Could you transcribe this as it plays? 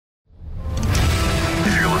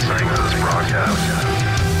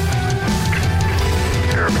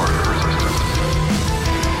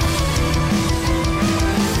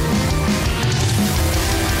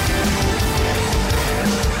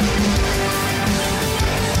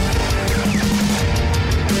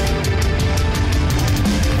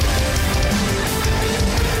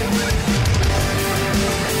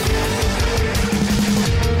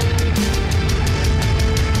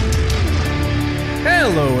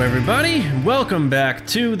everybody. Welcome back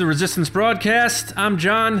to the Resistance Broadcast. I'm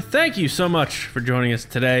John. Thank you so much for joining us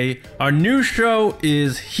today. Our new show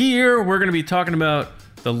is here. We're going to be talking about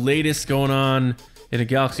the latest going on in a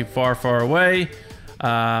galaxy far, far away.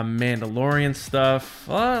 Mandalorian stuff.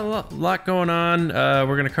 A lot going on.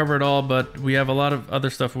 We're going to cover it all, but we have a lot of other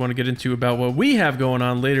stuff we want to get into about what we have going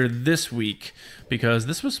on later this week, because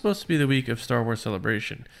this was supposed to be the week of Star Wars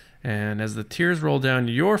Celebration. And as the tears roll down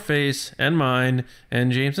your face and mine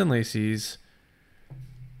and James and Lacey's,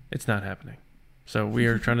 it's not happening. So we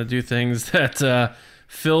are trying to do things that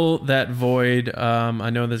fill that void.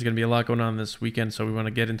 I know there's going to be a lot going on this weekend, so we want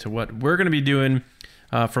to get into what we're going to be doing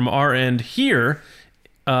from our end here,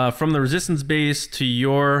 from the Resistance base to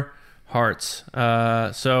your hearts.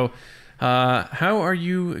 So how are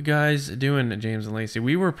you guys doing, James and Lacey?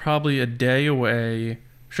 We were probably a day away,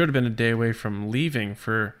 should have been a day away from leaving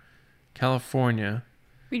for California.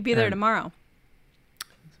 We'd be there tomorrow.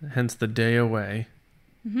 Hence the day away.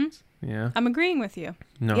 Mm-hmm. Yeah. I'm agreeing with you.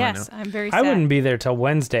 No, yes, I know. I'm very sad. I wouldn't be there till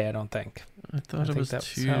Wednesday, I don't think. I thought it was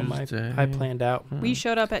Tuesday. I planned out. We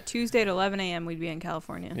showed up at Tuesday at 11 a.m. We'd be in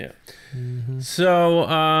California. Yeah. Mm-hmm.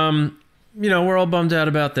 So, we're all bummed out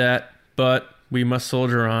about that, but we must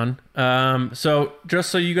soldier on. So just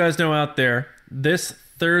so you guys know out there, this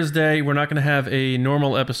Thursday, we're not going to have a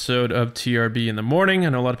normal episode of TRB in the morning. I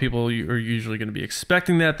know a lot of people are usually going to be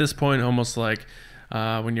expecting that at this point, almost like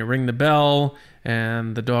when you ring the bell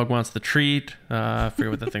and the dog wants the treat. I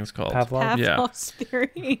forget what the thing's called. Pavlov's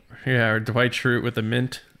theory. Yeah, or Dwight Schrute with the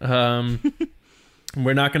mint.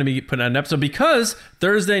 We're not going to be putting out an episode because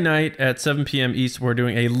Thursday night at 7 p.m. East, we're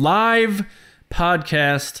doing a live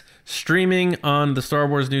podcast streaming on the Star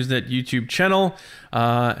Wars Newsnet YouTube channel.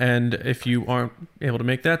 And if you aren't able to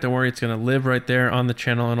make that, don't worry. It's going to live right there on the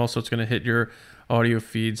channel. And also it's going to hit your audio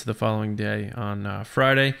feeds the following day on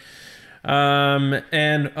Friday.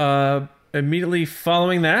 And immediately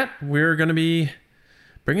following that, we're going to be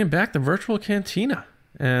bringing back the virtual cantina.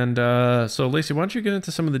 And so, Lacey, why don't you get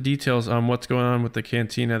into some of the details on what's going on with the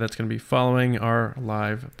cantina that's going to be following our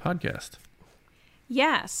live podcast?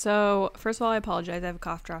 Yeah, so first of all, I apologize. I have a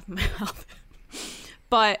cough drop in my mouth.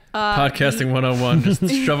 But Podcasting 101, just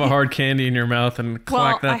shove a hard candy in your mouth and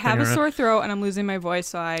clack that thing I have around. a sore throat and I'm losing my voice,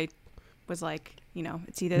 so I was like,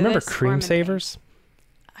 it's either Remember this or Cream I'm in Savers?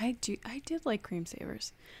 pain. I did like Cream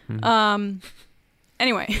Savers.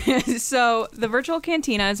 Anyway, so the virtual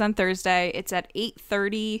cantina is on Thursday. It's at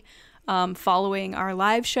 8:30 following our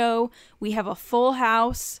live show. We have a full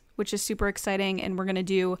house, which is super exciting, and we're going to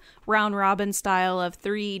do round robin style of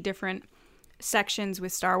 3 different sections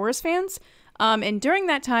with Star Wars fans. And during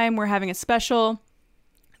that time, we're having a special,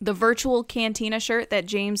 the virtual cantina shirt that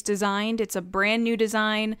James designed. It's a brand new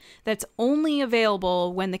design that's only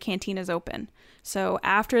available when the cantina is open. So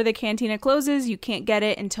after the cantina closes, you can't get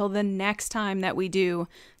it until the next time that we do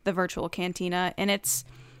the virtual cantina. And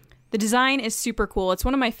the design is super cool. It's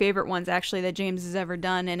one of my favorite ones, actually, that James has ever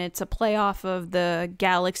done. And it's a play off of the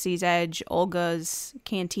Galaxy's Edge Olga's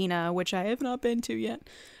Cantina, which I have not been to yet.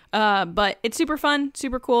 But it's super fun,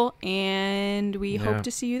 super cool. And we hope to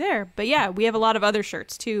see you there. But yeah, we have a lot of other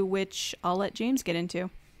shirts too, which I'll let James get into.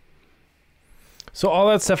 So all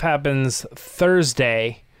that stuff happens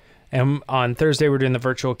Thursday. And on Thursday, we're doing the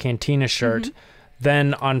virtual cantina shirt. Mm-hmm.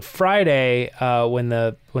 Then on Friday, when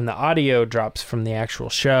the audio drops from the actual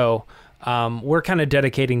show, we're kind of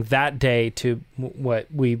dedicating that day to what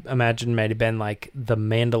we imagine might have been like the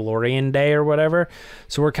Mandalorian day or whatever.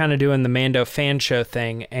 So we're kind of doing the Mando fan show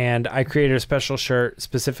thing. And I created a special shirt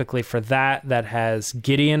specifically for that has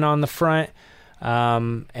Gideon on the front.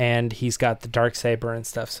 And he's got the Darksaber and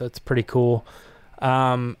stuff. So it's pretty cool.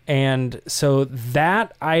 And so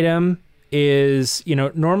that item is,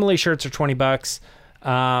 normally shirts are $20.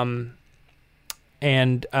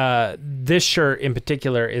 And this shirt in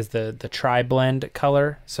particular is the tri-blend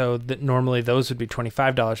color. So that normally those would be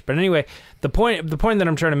 $25. But anyway, the point that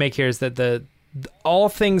I'm trying to make here is that the all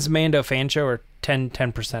things Mando fan show are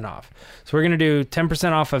 10% off. So we're going to do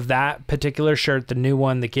 10% off of that particular shirt, the new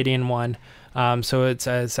one, the Gideon one. So it's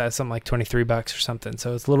something like $23 or something.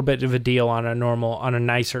 So it's a little bit of a deal on a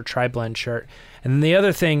nicer tri-blend shirt. And then the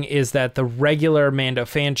other thing is that the regular Mando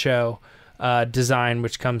fan show design,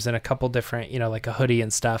 which comes in a couple different, like a hoodie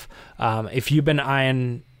and stuff. If you've been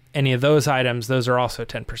eyeing any of those items, those are also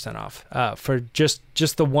 10% off for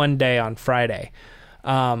just the one day on Friday.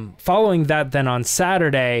 Following that, then on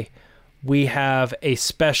Saturday, we have a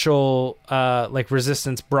special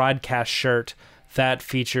Resistance broadcast shirt that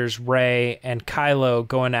features Rey and Kylo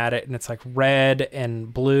going at it, and it's like red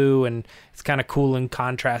and blue, and it's kind of cool and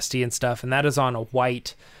contrasty and stuff. And that is on a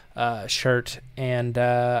white shirt, and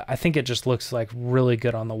I think it just looks like really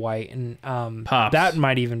good on the white, and Pops. that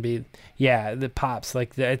might even be the pops.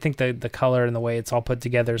 Like I think the color and the way it's all put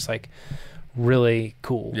together is like really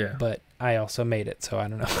cool. Yeah. But I also made it, so I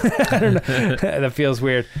don't know. I don't know. That feels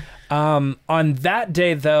weird. On that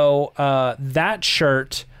day though, that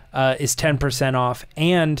shirt is 10% off,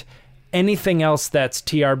 and anything else that's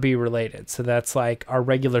TRB related. So that's like our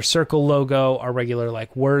regular circle logo, our regular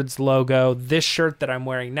like words logo. This shirt that I'm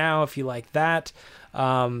wearing now, if you like that,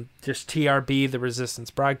 just TRB, the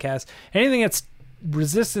Resistance Broadcast. Anything that's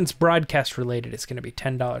Resistance Broadcast related is going to be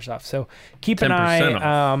 $10 off. So keep an eye.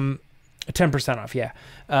 Off. 10% off, yeah.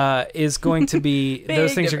 Is going to be,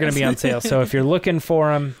 those things are going to be on sale. So if you're looking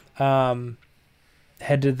for them,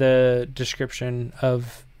 head to the description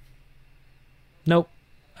of, nope.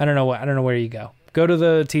 I don't know where you go. Go to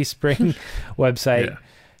the Teespring website,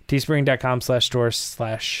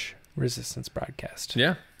 teespring.com/store/resistance broadcast.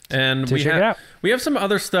 Yeah. And check it out. We have some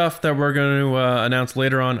other stuff that we're going to announce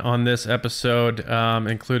later on this episode,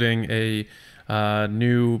 including a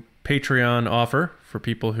new Patreon offer for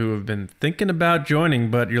people who have been thinking about joining,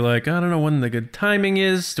 but you're like, I don't know when the good timing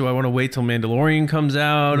is. Do I want to wait till Mandalorian comes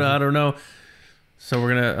out? Mm-hmm. I don't know. So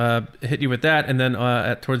we're going to hit you with that. And then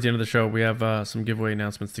towards the end of the show, we have some giveaway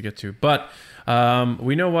announcements to get to. But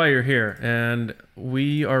we know why you're here. And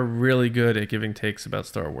we are really good at giving takes about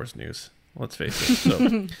Star Wars news. Let's face it. So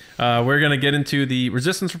we're going to get into the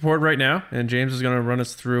Resistance Report right now. And James is going to run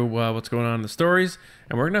us through what's going on in the stories.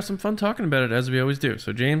 And we're going to have some fun talking about it, as we always do.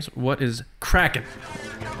 So James, what is cracking?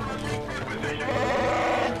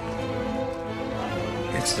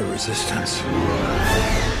 It's the Resistance.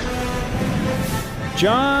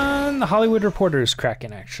 John, the Hollywood Reporter is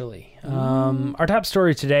cracking, actually. Our top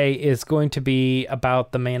story today is going to be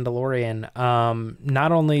about The Mandalorian.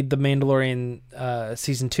 Not only The Mandalorian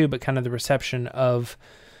Season 2, but kind of the reception of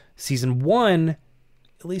Season 1,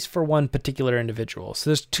 at least for one particular individual. So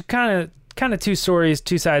there's kind of two stories,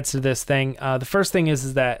 two sides to this thing. The first thing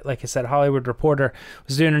is that, like I said, Hollywood Reporter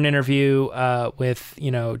was doing an interview with,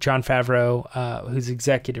 Jon Favreau, who's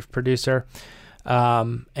executive producer.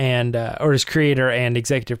 Or his creator and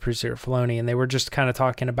executive producer Filoni, and they were just kind of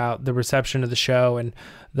talking about the reception of the show and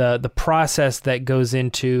the process that goes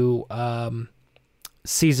into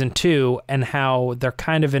season 2 and how they're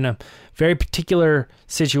kind of in a very particular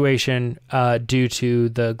situation due to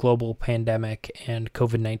the global pandemic and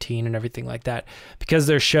COVID-19 and everything like that. Because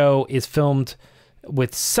their show is filmed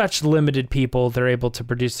with such limited people, they're able to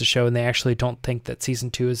produce the show, and they actually don't think that season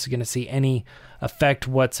 2 is going to see any effect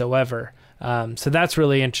whatsoever. So that's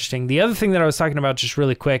really interesting. The other thing that I was talking about just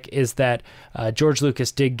really quick is that George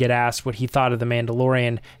Lucas did get asked what he thought of The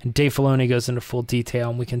Mandalorian, and Dave Filoni goes into full detail,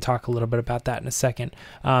 and we can talk a little bit about that in a second.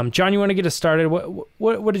 John, you want to get us started?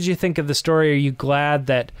 What did you think of the story? Are you glad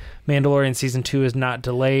that Mandalorian Season 2 is not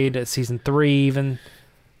delayed, Season 3 even?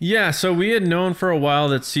 Yeah, so we had known for a while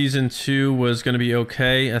that Season 2 was going to be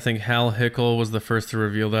okay. I think Hal Hickel was the first to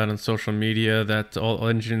reveal that on social media, that all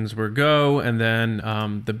engines were go, and then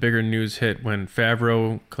the bigger news hit when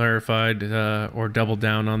Favreau clarified or doubled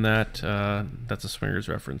down on that. That's a Swingers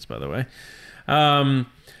reference, by the way.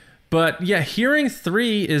 But yeah, hearing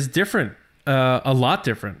 3 is different, a lot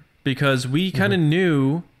different, because we kind of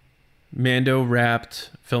knew Mando wrapped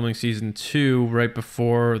filming Season 2 right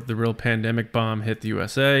before the real pandemic bomb hit the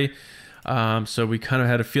USA. So we kind of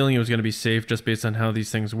had a feeling it was going to be safe just based on how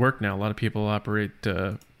these things work now. A lot of people operate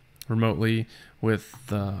remotely with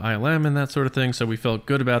ILM and that sort of thing. So we felt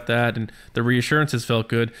good about that, and the reassurances felt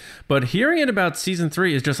good. But hearing it about Season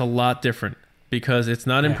 3 is just a lot different because it's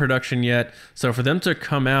not in production yet. So for them to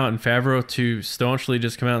come out and Favreau to staunchly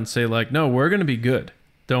just come out and say, like, no, we're going to be good,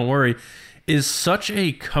 don't worry, is such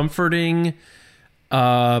a comforting,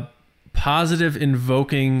 positive,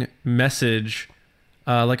 invoking message,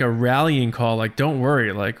 like a rallying call, like, don't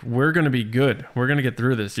worry, like, we're going to be good. We're going to get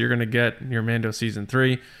through this. You're going to get your Mando Season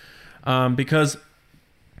 3. Because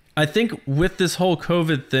I think with this whole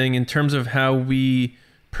COVID thing, in terms of how we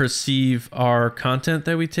perceive our content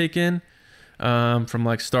that we take in, from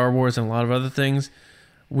like Star Wars and a lot of other things,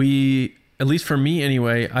 at least for me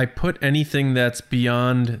anyway, I put anything that's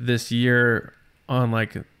beyond this year on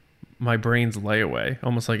like my brain's layaway,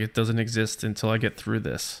 almost like it doesn't exist until I get through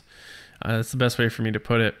this. That's the best way for me to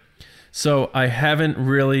put it. So I haven't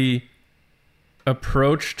really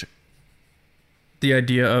approached the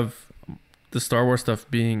idea of the Star Wars stuff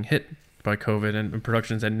being hit by COVID and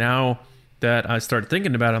productions. And now that I started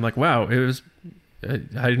thinking about it, I'm like, wow, I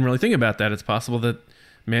didn't really think about that. It's possible that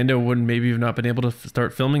Mando wouldn't maybe have not been able to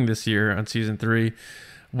start filming this year on Season 3.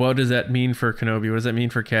 What does that mean for Kenobi? What does that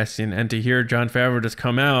mean for Cassian? And to hear Jon Favreau just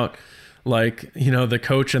come out like, the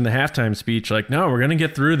coach in the halftime speech, like, no, we're going to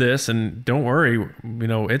get through this and don't worry,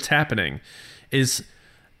 it's happening, is,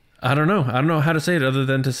 I don't know how to say it other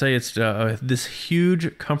than to say it's this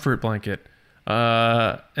huge comfort blanket.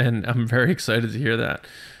 And I'm very excited to hear that.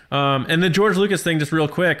 And the George Lucas thing, just real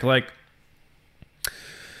quick, like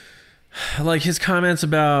his comments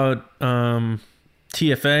about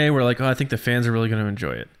TFA were like, oh, I think the fans are really going to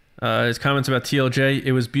enjoy it. His comments about TLJ,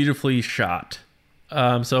 it was beautifully shot.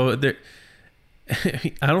 So there,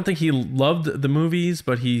 I don't think he loved the movies,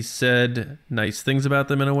 but he said nice things about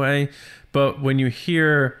them in a way. But when you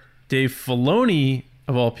hear Dave Filoni,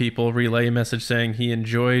 of all people, relay a message saying he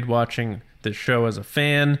enjoyed watching the show as a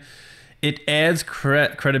fan, it adds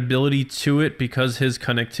credibility to it because his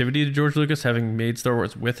connectivity to George Lucas, having made Star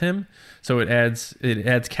Wars with him, so it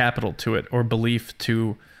adds capital to it, or belief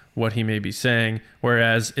to what he may be saying.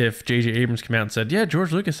 Whereas if J.J. Abrams came out and said, yeah,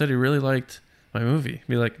 George Lucas said he really liked my movie,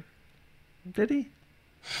 be like, did he?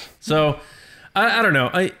 So I don't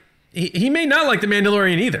know. He may not like The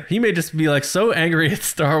Mandalorian either. He may just be like so angry at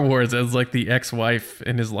Star Wars as like the ex-wife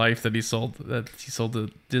in his life that he sold to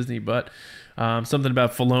Disney. But something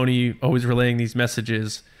about Filoni always relaying these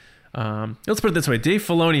messages. Let's put it this way: Dave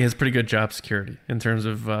Filoni has pretty good job security in terms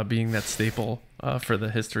of being that staple for the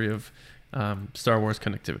history of Star Wars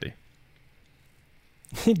connectivity.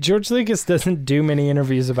 George Lucas doesn't do many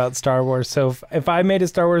interviews about Star Wars, so if I made a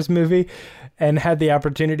Star Wars movie and had the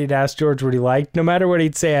opportunity to ask George what he liked, no matter what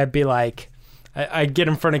he'd say, I'd be like, I'd get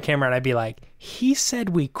in front of camera and I'd be like, he said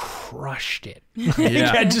we crushed it.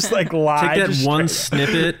 Yeah. I'd just like lie. Take that one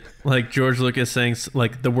snippet, like George Lucas saying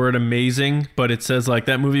like the word amazing, but it says like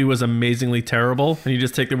that movie was amazingly terrible, and you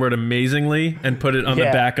just take the word amazingly and put it on the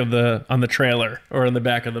back of on the trailer or on the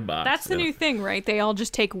back of the box. That's the new thing, right? They all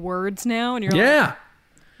just take words now, and you're like,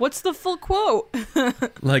 what's the full quote?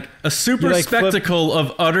 Like a super spectacle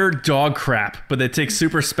of utter dog crap, but they take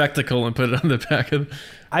super spectacle and put it on the back of.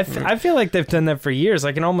 I feel like they've done that for years.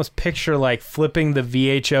 I can almost picture like flipping the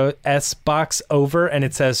VHS box over and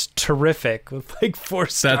it says terrific with like 4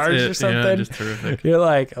 stars or something. Yeah, just terrific. You're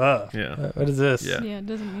like, oh, what is this? Yeah, it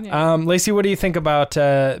doesn't mean it. Lacey, what do you think about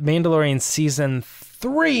Mandalorian season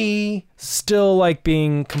 3 still like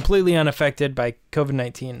being completely unaffected by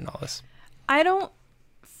COVID-19 and all this?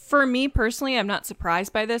 For me personally, I'm not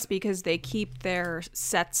surprised by this because they keep their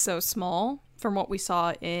sets so small from what we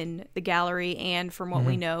saw in the gallery and from what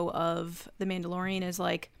we know of The Mandalorian is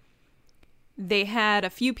like they had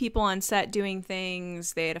a few people on set doing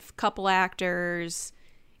things. They had a couple actors.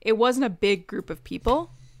 It wasn't a big group of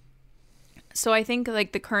people. So I think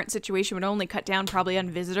like the current situation would only cut down probably on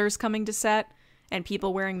visitors coming to set and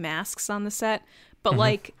people wearing masks on the set. But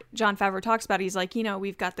like Jon Favreau talks about, he's like,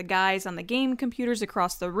 we've got the guys on the game computers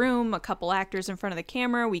across the room, a couple actors in front of the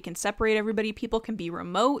camera. We can separate everybody. People can be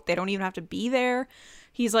remote. They don't even have to be there.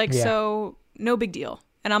 He's like, so no big deal.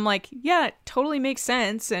 And I'm like, yeah, it totally makes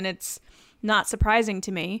sense. And it's not surprising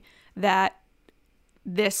to me that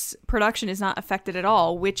this production is not affected at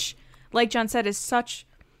all, which, like John said, is such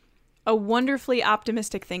a wonderfully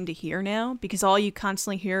optimistic thing to hear now, because all you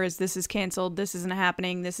constantly hear is this is canceled, this isn't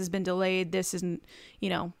happening, this has been delayed, this isn't,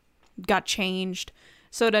 got changed.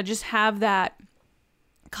 So to just have that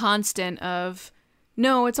constant of,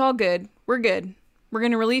 no, it's all good, we're good, we're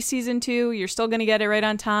going to release season 2, you're still going to get it right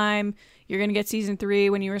on time, you're going to get season 3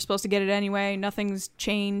 when you were supposed to get it anyway, nothing's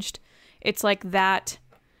changed. It's like that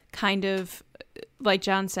kind of, like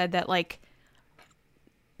John said, that like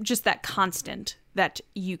just that constant that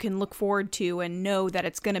you can look forward to and know that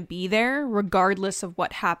it's going to be there regardless of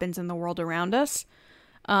what happens in the world around us.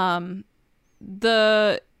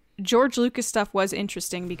 The George Lucas stuff was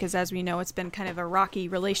interesting because, as we know, it's been kind of a rocky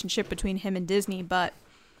relationship between him and Disney, but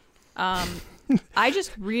I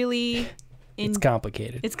just really... It's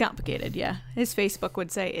complicated. It's complicated, yeah. His Facebook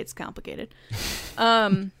would say it's complicated.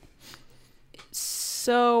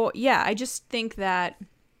 So, yeah, I just think that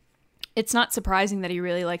it's not surprising that he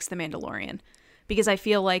really likes The Mandalorian. Because I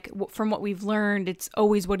feel like from what we've learned, it's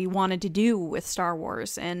always what he wanted to do with Star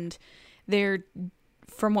Wars. And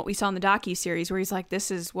from what we saw in the docuseries, where he's like,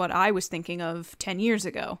 this is what I was thinking of 10 years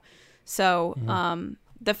ago. So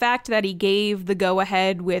the fact that he gave the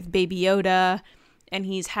go-ahead with Baby Yoda and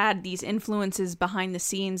he's had these influences behind the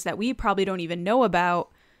scenes that we probably don't even know about,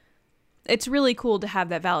 it's really cool to have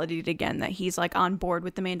that validated again, that he's like on board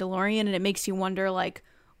with The Mandalorian. And it makes you wonder, like,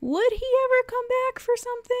 would he ever come back for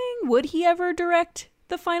something? Would he ever direct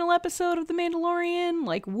the final episode of The Mandalorian?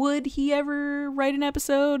 Like, would he ever write an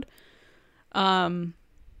episode? Because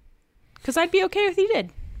I'd be okay if he did.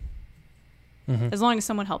 As long as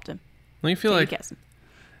someone helped him. Don't you feel like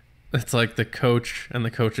it's like the coach and the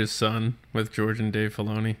coach's son with George and Dave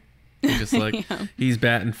Filoni? He's just like, he's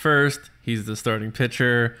batting first. He's the starting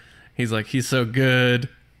pitcher. He's like, he's so good,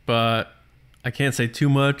 but I can't say too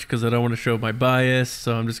much because I don't want to show my bias.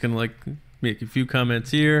 So I'm just going to like make a few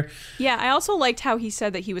comments here. Yeah, I also liked how he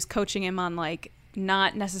said that he was coaching him on like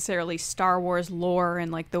not necessarily Star Wars lore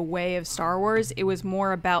and like the way of Star Wars. It was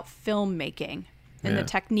more about filmmaking and the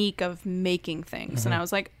technique of making things. And I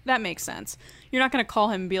was like, that makes sense. You're not going to call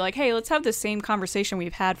him and be like, hey, let's have the same conversation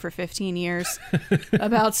we've had for 15 years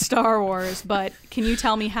about Star Wars, but can you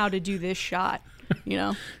tell me how to do this shot? You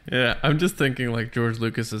know? Yeah, I'm just thinking like George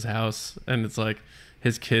Lucas's house, and it's like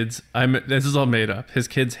his kids. This is all made up. His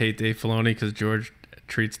kids hate Dave Filoni because George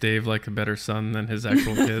treats Dave like a better son than his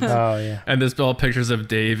actual kids. Oh yeah. And there's all pictures of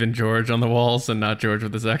Dave and George on the walls, and not George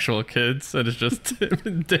with his actual kids. And it's just him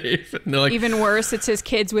and Dave. And they're like, even worse, it's his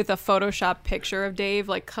kids with a Photoshop picture of Dave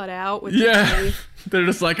like cut out with Dave. They're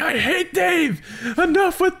just like, I hate Dave.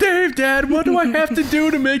 Enough with Dave, Dad. What do I have to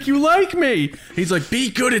do to make you like me? He's like,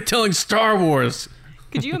 be good at telling Star Wars.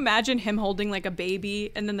 Could you imagine him holding like a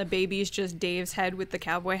baby, and then the baby's just Dave's head with the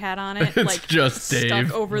cowboy hat on it, It's like just stuck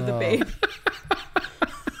Dave. over the baby?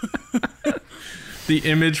 The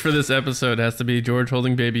image for this episode has to be George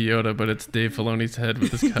holding Baby Yoda, but it's Dave Filoni's head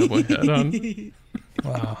with his cowboy hat on.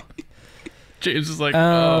 Wow. James is like,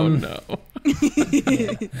 oh no.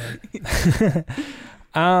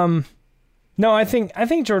 No, I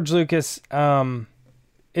think George Lucas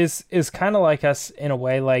is kind of like us in a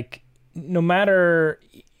way. Like no matter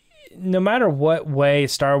what way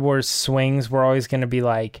Star Wars swings, we're always going to be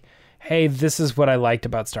like, hey, this is what I liked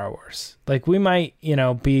about Star Wars. Like we might,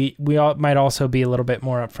 might also be a little bit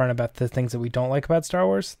more upfront about the things that we don't like about Star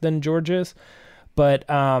Wars than George is. But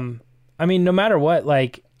I mean, no matter what,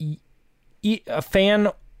 like a fan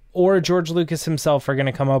or George Lucas himself are going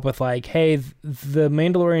to come up with like, hey, the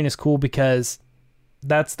Mandalorian is cool because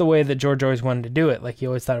that's the way that George always wanted to do it. Like he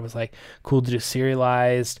always thought it was like cool to do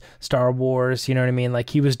serialized Star Wars, you know what I mean? Like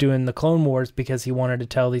he was doing the Clone Wars because he wanted to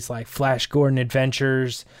tell these like Flash Gordon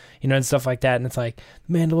adventures, and stuff like that. And it's like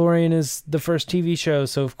Mandalorian is the first TV show.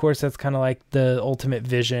 So of course that's kind of like the ultimate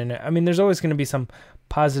vision. I mean, there's always going to be some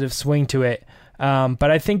positive swing to it.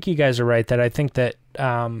 But I think you guys are right that I think that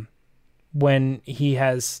when he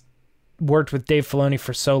has worked with Dave Filoni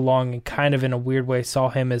for so long and kind of in a weird way saw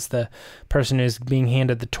him as the person who's being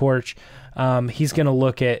handed the torch, he's going to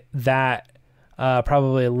look at that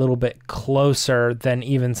probably a little bit closer than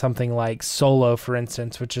even something like Solo, for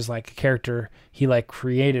instance, which is like a character he like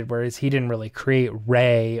created, whereas he didn't really create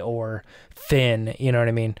Rey or Finn, you know what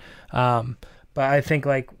I mean? But I think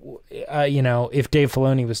like, if Dave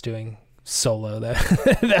Filoni was doing Solo,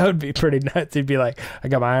 that would be pretty nuts. He'd be like, I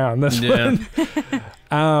got my eye on this one.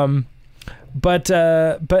 But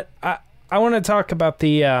I want to talk about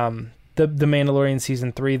the Mandalorian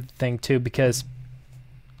season 3 thing too, because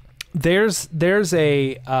there's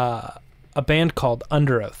a band called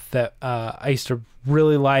Under Oath that I used to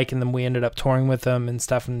really like, and then we ended up touring with them and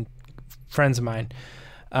stuff, and friends of mine.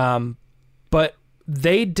 But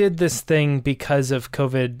they did this thing because of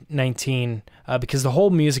COVID-19, because the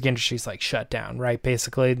whole music industry is like shut down, right?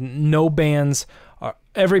 Basically,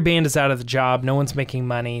 every band is out of the job. No one's making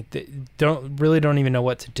money. They don't even know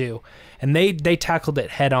what to do. And they tackled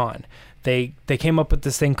it head on. They came up with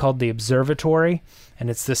this thing called the Observatory, and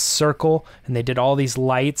it's this circle, and they did all these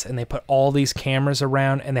lights, and they put all these cameras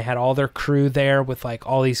around, and they had all their crew there with like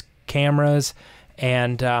all these cameras,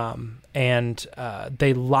 and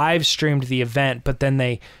they live streamed the event, but then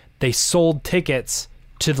they sold tickets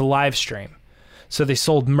to the live stream. So they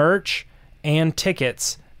sold merch and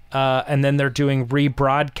tickets, and then they're doing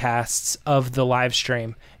rebroadcasts of the live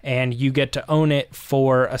stream, and you get to own it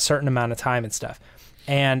for a certain amount of time and stuff.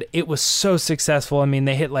 And it was so successful. I mean,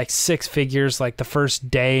 they hit like 6 figures like the first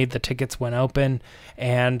day the tickets went open,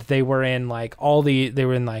 and they were in like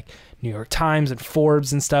New York Times and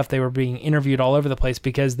Forbes and stuff. They were being interviewed all over the place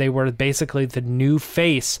because they were basically the new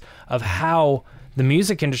face of how the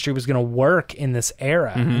music industry was going to work in this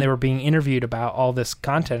era. Mm-hmm. And they were being interviewed about all this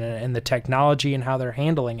content and the technology and how they're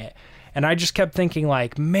handling it. And I just kept thinking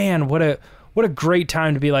like, man, what a great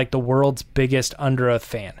time to be like the world's biggest Under Oath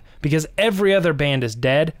fan, because every other band is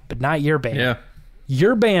dead, but not your band. Yeah.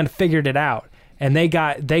 Your band figured it out, and they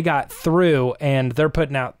got through, and they're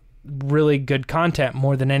putting out really good content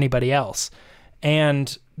more than anybody else.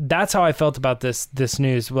 And that's how I felt about this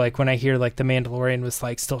news. Like when I hear like the Mandalorian was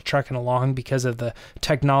like still trucking along because of the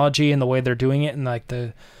technology and the way they're doing it, and like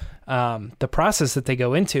the process that they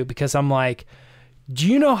go into, because I'm like, do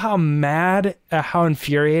you know how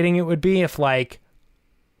infuriating it would be if like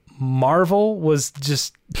Marvel was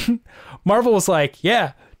like,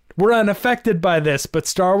 yeah, we're unaffected by this, but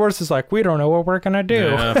Star Wars is like, we don't know what we're gonna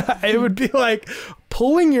do. Yeah. It would be like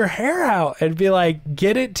pulling your hair out. It'd be like,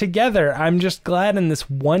 get it together. I'm just glad in this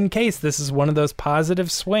one case, this is one of those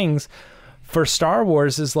positive swings for Star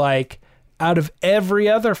Wars, is like, out of every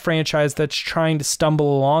other franchise that's trying to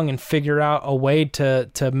stumble along and figure out a way to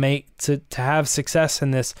have success in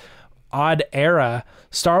this odd era,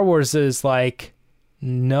 Star Wars is like,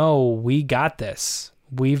 no, we got this.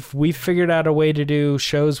 We've figured out a way to do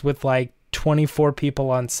shows with like 24 people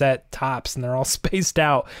on set tops, and they're all spaced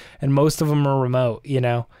out, and most of them are remote.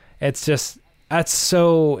 It's just, that's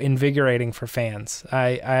so invigorating for fans.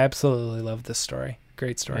 I absolutely love this story.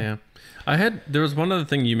 Great story. Yeah. There was one other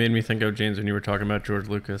thing you made me think of, James, when you were talking about George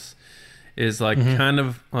Lucas, is like kind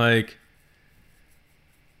of like,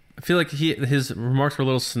 I feel like his remarks were a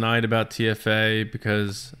little snide about TFA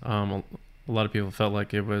because a lot of people felt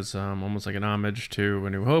like it was almost like an homage to A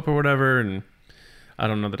New Hope or whatever, and I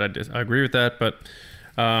don't know that I agree with that, but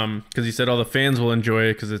because he said all the fans will enjoy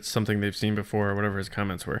it because it's something they've seen before or whatever his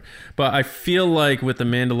comments were. But I feel like with The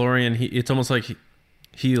Mandalorian, it's almost like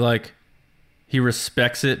he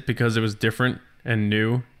respects it because it was different and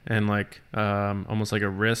new and like almost like a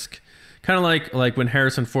risk. Kind of like when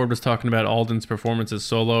Harrison Ford was talking about Alden's performance as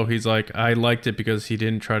Solo, he's like, I liked it because he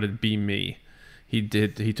didn't try to be me. He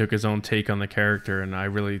took his own take on the character, and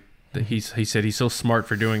he said he's so smart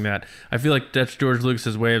for doing that. I feel like that's George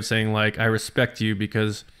Lucas's way of saying, like, I respect you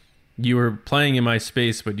because you were playing in my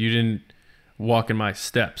space, but you didn't walk in my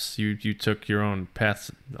steps. You took your own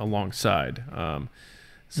paths alongside.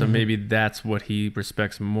 So maybe that's what he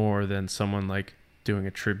respects more than someone like doing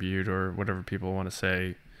a tribute or whatever people want to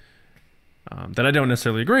say, that I don't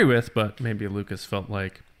necessarily agree with, but maybe Lucas felt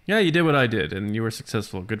like, yeah, you did what I did and you were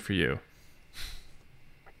successful. Good for you.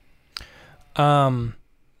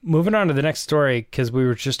 Moving on to the next story, because we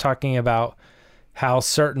were just talking about how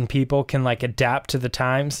certain people can like adapt to the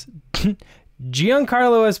times.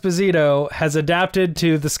 Giancarlo Esposito has adapted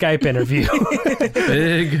to the Skype interview.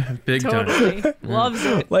 big Totally. time. Loves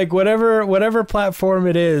it. Like whatever platform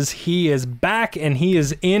it is, he is back and he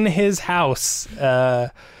is in his house.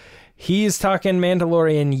 He's talking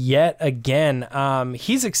Mandalorian yet again.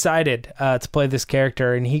 He's excited to play this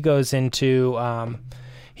character, and he goes into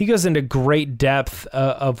great depth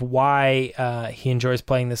of why he enjoys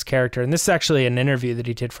playing this character. And this is actually an interview that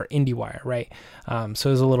he did for IndieWire, right? So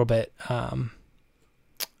it was a little bit of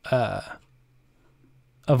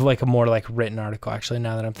like a more like written article, actually,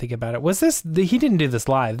 now that I'm thinking about it. He didn't do this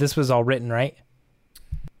live. This was all written, right?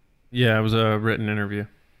 Yeah, it was a written interview.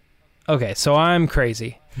 Okay, so I'm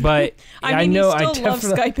crazy. But I mean, I still love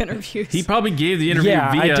Skype interviews. He probably gave the interview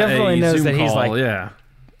via I definitely a knows Zoom that he's call. like,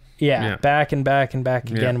 yeah, back and back and back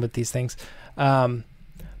again with these things.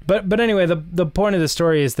 But anyway, the point of the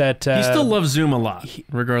story is that he still loves Zoom a lot,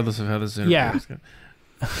 regardless of how the Zoom is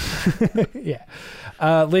going. Yeah.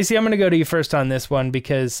 Lacey, I'm going to go to you first on this one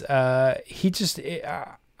because I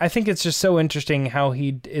think it's just so interesting how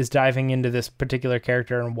he is diving into this particular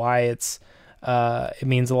character and why it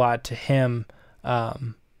means a lot to him.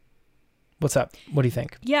 What's up? What do you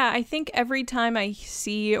think? Yeah, I think every time I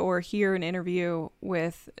see or hear an interview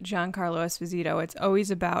with Giancarlo Esposito, it's always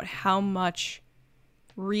about how much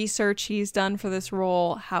research he's done for this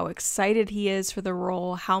role, how excited he is for the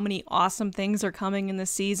role, how many awesome things are coming in the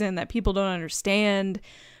season that people don't understand.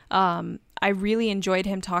 I really enjoyed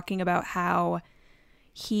him talking about how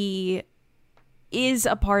he is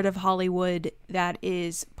a part of Hollywood that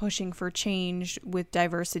is pushing for change with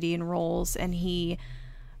diversity in roles, and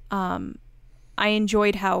I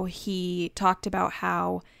enjoyed how he talked about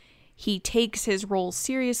how he takes his roles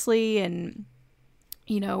seriously, and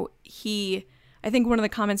I think one of the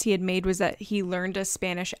comments he had made was that he learned a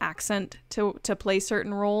Spanish accent to play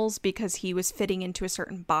certain roles because he was fitting into a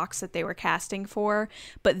certain box that they were casting for.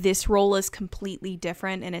 But this role is completely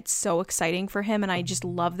different, and it's so exciting for him. And I just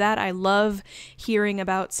love that. I love hearing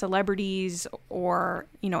about celebrities or,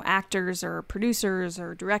 actors or producers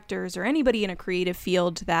or directors or anybody in a creative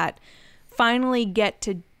field that finally get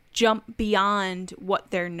to jump beyond what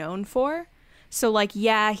they're known for. So,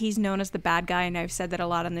 he's known as the bad guy, and I've said that a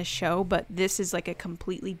lot on this show, but this is like a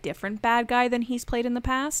completely different bad guy than he's played in the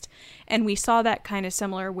past. And we saw that kind of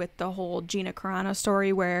similar with the whole Gina Carano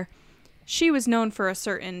story, where she was known for a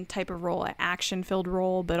certain type of role, an action-filled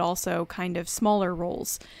role, but also kind of smaller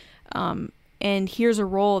roles. And here's a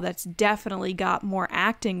role that's definitely got more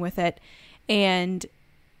acting with it. And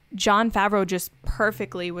Jon Favreau just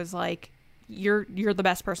perfectly was like, you're the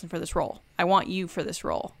best person for this role. I want you for this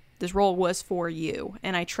role. This role was for you,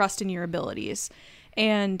 and I trust in your abilities.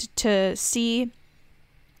 And to see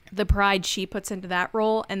the pride she puts into that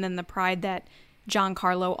role, and then the pride that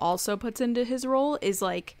Giancarlo also puts into his role is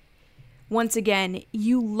like, once again,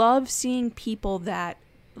 you love seeing people that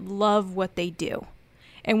love what they do.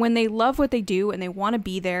 And when they love what they do and they want to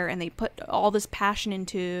be there and they put all this passion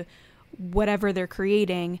into whatever they're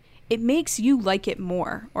creating, it makes you like it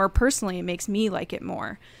more. Or personally, it makes me like it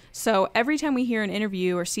more. So every time we hear an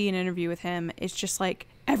interview or see an interview with him, it's just like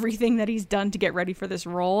everything that he's done to get ready for this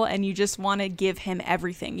role, and you just want to give him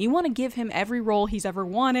everything. You want to give him every role he's ever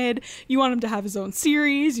wanted. You want him to have his own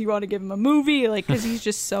series. You want to give him a movie, like, because he's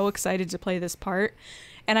just so excited to play this part.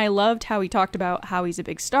 And I loved how he talked about how he's a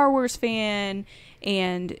big Star Wars fan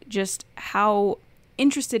and just how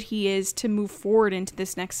interested he is to move forward into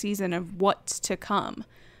this next season of what's to come.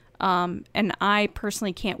 And I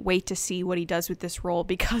personally can't wait to see what he does with this role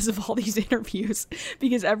because of all these interviews.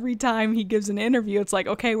 Because every time he gives an interview, it's like,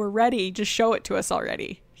 okay, we're ready. Just show it to us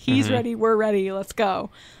already. He's ready. We're ready. Let's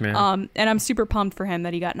go. Yeah. And I'm super pumped for him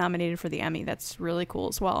that he got nominated for the Emmy. That's really cool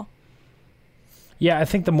as well. Yeah, I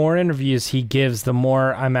think the more interviews he gives, the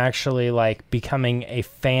more I'm actually like becoming a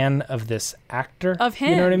fan of this actor. Of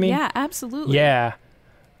him. You know what I mean? Yeah, absolutely. Yeah.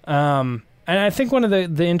 And I think one of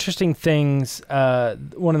the interesting things,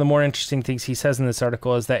 one of the more interesting things he says in this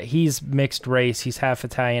article is that he's mixed race. He's half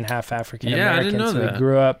Italian, half African American. Yeah, I didn't know that. He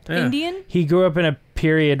grew up Indian. He grew up in a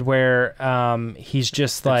period where he's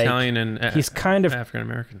just like Italian and he's kind of African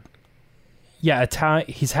American. Yeah,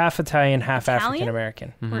 He's half Italian, half African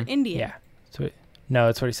American. Or Indian. Yeah. No,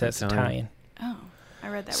 that's what he says. Italian. Oh, I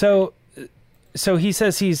read that. So he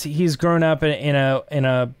says he's grown up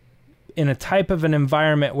in a type of an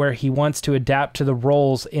environment where he wants to adapt to the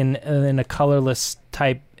roles in a colorless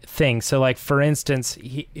type thing. So like, for instance,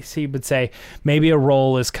 he would say maybe a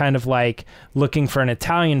role is kind of like looking for an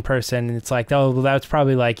Italian person. And it's like, oh, well, that's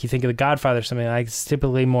probably like, you think of The Godfather or something, like it's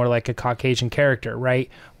typically more like a Caucasian character, right?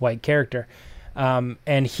 White character.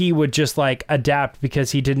 And he would just like adapt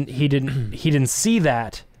because he didn't see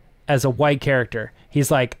that as a white character. He's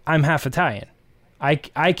like, I'm half Italian. I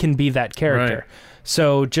can be that character. Right.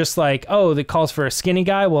 So just like, oh, that calls for a skinny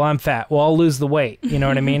guy. Well, I'm fat. Well, I'll lose the weight. You know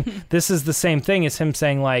what I mean? This is the same thing as him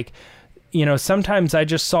saying like, you know, sometimes I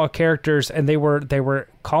just saw characters and they were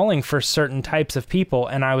calling for certain types of people.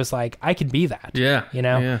 And I was like, I could be that. Yeah. You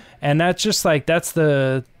know? Yeah. And that's just like, that's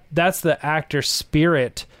the actor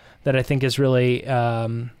spirit that I think is really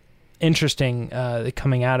interesting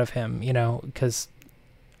coming out of him, you know, because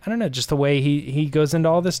I don't know, just the way he goes into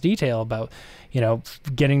all this detail about, you know,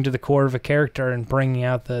 getting to the core of a character and bringing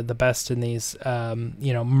out the best in these,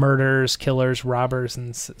 you know, murders, killers, robbers,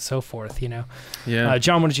 and so forth, you know. Yeah.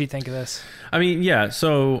 John, what did you think of this? I mean, yeah,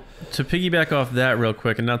 so to piggyback off that real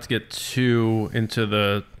quick and not to get too into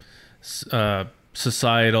the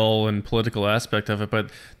societal and political aspect of it,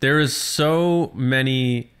 but there is so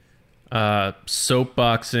many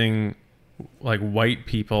soapboxing like white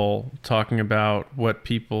people talking about what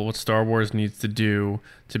Star Wars needs to do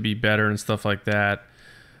to be better and stuff like that,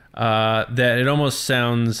 that it almost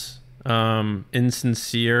sounds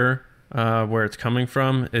insincere where it's coming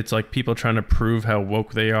from. It's like people trying to prove how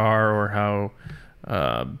woke they are or how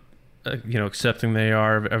you know, accepting they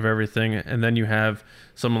are of everything. And then you have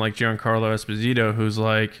someone like Giancarlo Esposito who's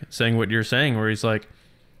like saying what you're saying, where he's like,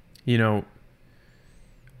 you know,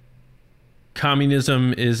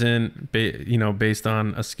 communism isn't based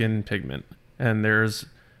on a skin pigment, and there's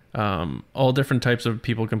all different types of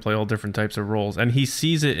people can play all different types of roles, and he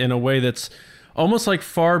sees it in a way that's almost like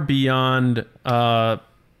far beyond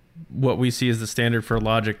what we see as the standard for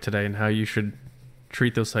logic today and how you should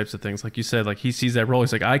treat those types of things. Like you said, like he sees that role,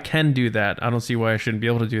 he's like, I can do that. I don't see why I shouldn't be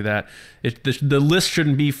able to do that. The list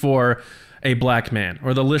shouldn't be for a black man,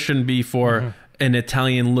 or the list shouldn't be for an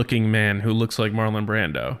Italian-looking man who looks like Marlon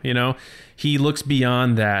Brando. You know, he looks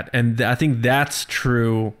beyond that, and I think that's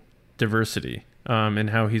true diversity in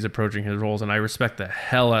how he's approaching his roles, and I respect the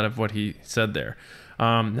hell out of what he said there.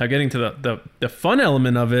 Now, getting to the fun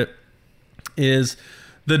element of it is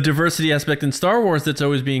the diversity aspect in Star Wars that's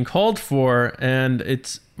always being called for, and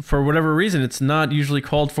it's, for whatever reason, it's not usually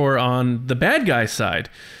called for on the bad guy side.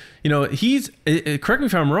 You know, correct me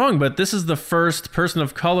if I'm wrong, but this is the first person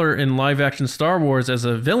of color in live action Star Wars as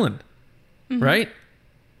a villain, right?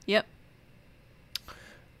 Yep.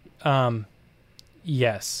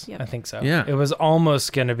 Yes, yep. I think so. Yeah. It was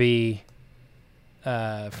almost going to be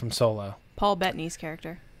from Solo. Paul Bettany's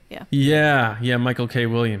character. Yeah. Yeah, Michael K.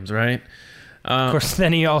 Williams, right? Of course,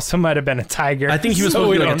 then he also might have been a tiger. I think he was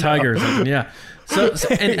supposed to be like a tiger or something, yeah. So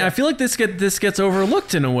and I feel like this gets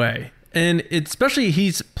overlooked in a way. And especially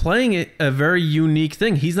he's playing a very unique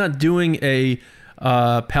thing. He's not doing a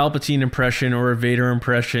Palpatine impression or a Vader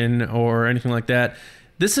impression or anything like that.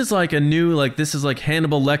 this is like a new, like, this is like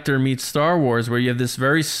Hannibal Lecter meets Star Wars, where you have this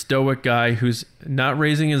very stoic guy who's not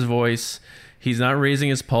raising his voice, he's not raising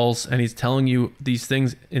his pulse, and he's telling you these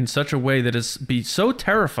things in such a way that is be so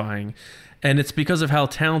terrifying. And it's because of how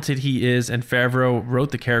talented he is, and Favreau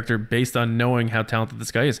wrote the character based on knowing how talented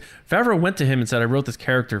this guy is. Favreau went to him and said, I wrote this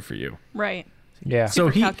character for you. Right. Yeah. So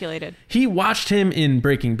Super calculated. He watched him in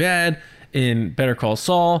Breaking Bad, in Better Call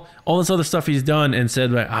Saul, all this other stuff he's done, and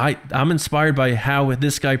said, I'm inspired by how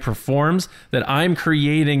this guy performs, that I'm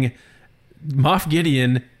creating Moff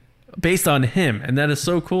Gideon based on him. And that is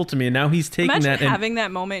so cool to me. And now he's taking Imagine that and having that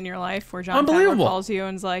moment in your life where John Favreau Unbelievable. calls you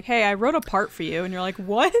and is like, hey, I wrote a part for you. And you're like,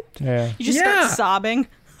 what? Yeah. You just Yeah. start sobbing.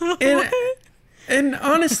 And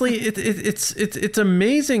honestly, it's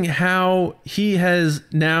amazing how he has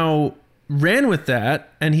now ran with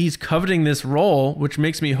that, and he's coveting this role, which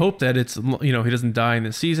makes me hope that it's, he doesn't die in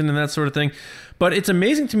this season and that sort of thing. But it's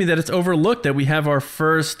amazing to me that it's overlooked that we have our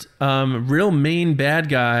first real main bad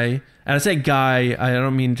guy. And I say guy, I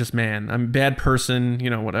don't mean just man. I'm a bad person,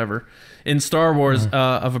 whatever, in Star Wars,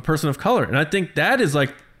 of a person of color. And I think that is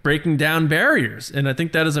like breaking down barriers. And I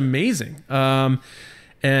think that is amazing.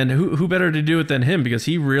 And who better to do it than him? Because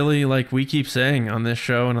he really, like we keep saying on this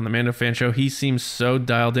show and on the Mando Fan Show, he seems so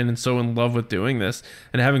dialed in and so in love with doing this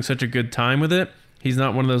and having such a good time with it. He's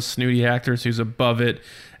not one of those snooty actors who's above it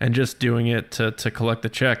and just doing it to collect the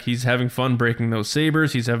check. He's having fun breaking those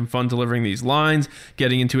sabers. He's having fun delivering these lines,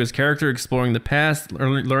 getting into his character, exploring the past,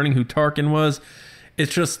 learning who Tarkin was.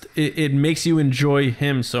 It's just, it makes you enjoy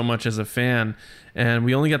him so much as a fan. And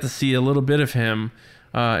we only got to see a little bit of him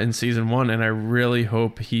in season 1, and I really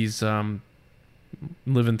hope he's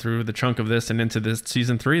living through the chunk of this and into this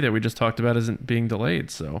season 3 that we just talked about isn't being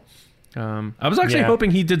delayed. So I was actually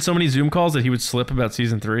hoping he did so many Zoom calls that he would slip about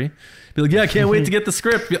season 3. Be like, yeah, I can't wait to get the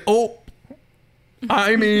script.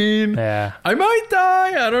 I mean, I might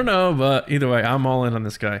die. I don't know, but either way, I'm all in on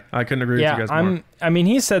this guy. I couldn't agree with you guys more. I mean,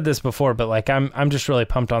 he said this before, but like, I'm just really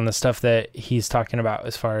pumped on the stuff that he's talking about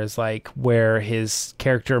as far as like where his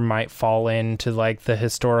character might fall into like the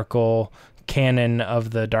historical canon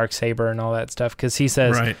of the Darksaber and all that stuff. Because he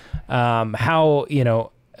says how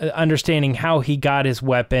understanding how he got his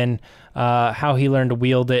weapon, how he learned to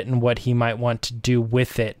wield it, and what he might want to do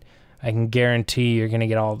with it. I can guarantee you're going to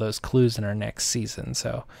get all those clues in our next season.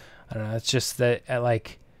 So, I don't know. It's just that,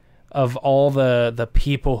 like, of all the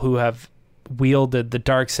people who have wielded the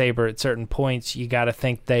Darksaber at certain points, you got to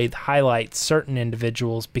think they highlight certain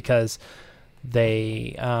individuals because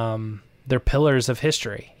they're pillars of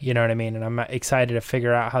history. You know what I mean? And I'm excited to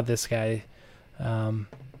figure out how this guy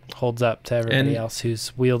holds up to everybody else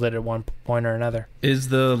who's wielded at one point or another. Is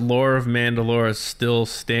the lore of Mandalore still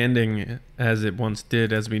standing as it once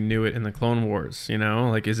did, as we knew it in the Clone Wars?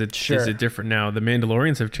 Like, is it different now? The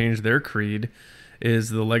Mandalorians have changed their creed. Is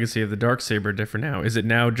the legacy of the Darksaber different now? Is it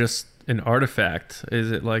now just an artifact?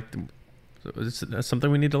 Is it like, that's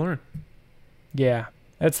something we need to learn? Yeah.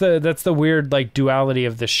 That's the weird like duality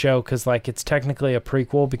of the show, because like it's technically a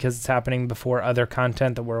prequel because it's happening before other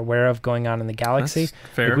content that we're aware of going on in the galaxy. That's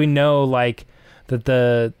fair. Like, we know like that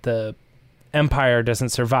the Empire doesn't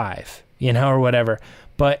survive, or whatever.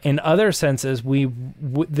 But in other senses,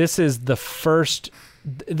 this is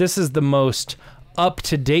the most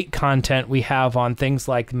up-to-date content we have on things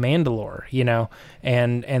like Mandalore,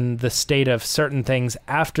 and the state of certain things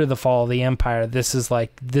after the fall of the Empire. This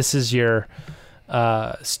is your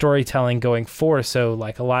storytelling going forth. So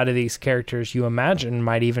like a lot of these characters you imagine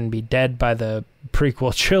might even be dead by the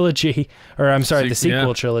prequel trilogy, or I'm sorry, the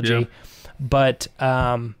sequel trilogy.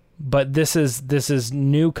 Yeah. But this is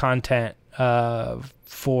new content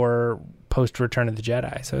for post Return of the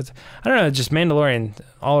Jedi. So it's, I don't know, just Mandalorian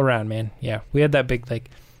all around, man. Yeah, we had that big like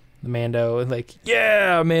the Mando and like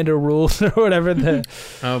Mando rules or whatever.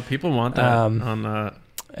 People want that on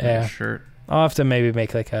a shirt. I'll have to maybe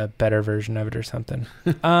make like a better version of it or something.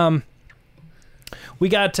 We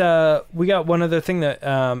got one other thing that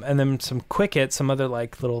and then some some other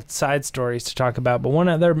like little side stories to talk about. But one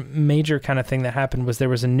other major kind of thing that happened was there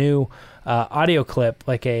was a new audio clip,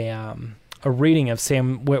 like a reading of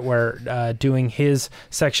Sam Witwer doing his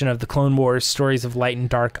section of the Clone Wars Stories of Light and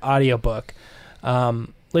Dark audiobook.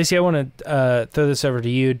 Lacey, I want to throw this over to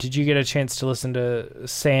you. Did you get a chance to listen to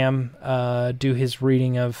Sam do his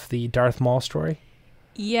reading of the Darth Maul story?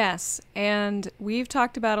 Yes, and we've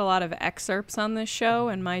talked about a lot of excerpts on this show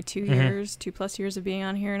in my 2+ years of being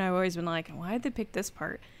on here, and I've always been like, why did they pick this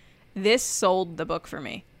part? This sold the book for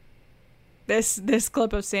me. This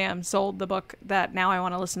clip of Sam sold the book that now I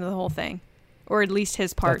want to listen to the whole thing, or at least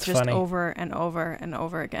his part. That's just funny. Over and over and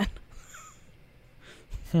over again.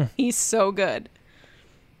 He's so good.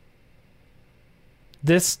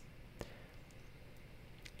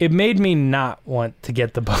 it made me not want to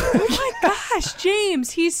get the book. Oh my gosh,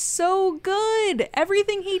 James, he's so good.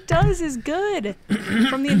 Everything he does is good.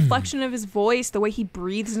 From the inflection of his voice, the way he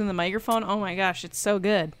breathes in the microphone. Oh my gosh, it's so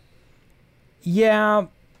good. Yeah,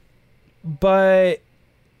 but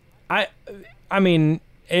I mean,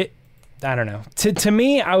 I don't know. To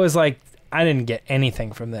me, I was like, I didn't get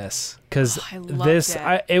anything from this because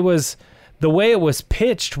it was the way it was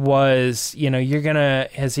pitched was, you're gonna,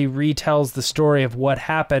 as he retells the story of what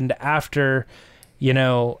happened after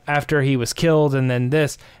he was killed, and then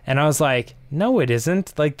this, and I was like, no, it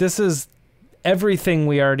isn't. Like, this is everything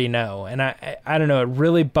we already know, and I don't know. It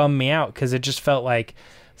really bummed me out because it just felt like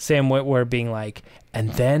Sam Witwer being like,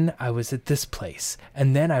 and then I was at this place,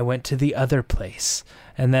 and then I went to the other place.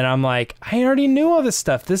 And then I'm like, I already knew all this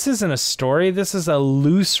stuff. This isn't a story. This is a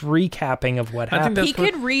loose recapping of what happened. He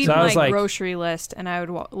could read my grocery list, and I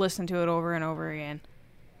would listen to it over and over again.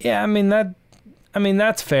 Yeah, I mean,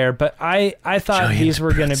 that's fair. But I thought these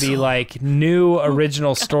were going to be like new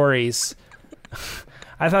original stories.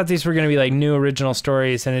 I thought these were going to be like new original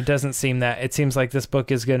stories, and it doesn't seem that. It seems like this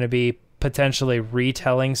book is going to be potentially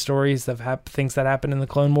retelling stories of things that happened in the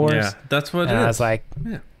Clone Wars. Yeah, that's what it is.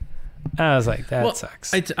 I was like, that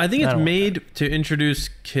sucks. I think it's made to introduce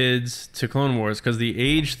kids to Clone Wars because the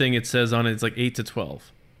age thing it says on it is like 8 to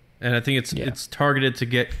 12. And I think it's targeted to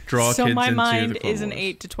draw kids into the Clone Wars. So my mind is an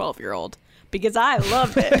 8 to 12-year-old because I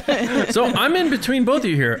loved it. So I'm in between both of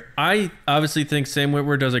you here. I obviously think Sam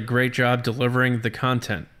Witwer does a great job delivering the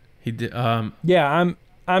content. He did. I'm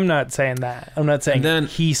not saying that. I'm not saying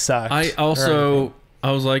he sucked. I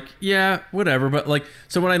was like, yeah, whatever. But like,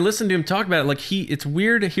 so when I listened to him talk about it, like it's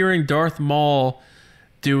weird hearing Darth Maul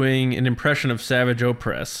doing an impression of Savage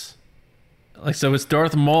Opress. Like, so it's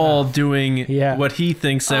Darth Maul doing what he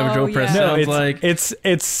thinks Savage Opress sounds like.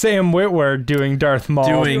 It's Sam Witwer doing Darth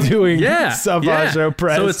Maul doing Savage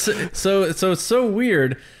Opress. So it's so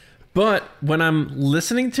weird. But when I'm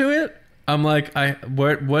listening to it, I'm like,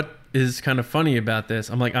 what is kind of funny about this?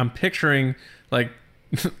 I'm like, I'm picturing like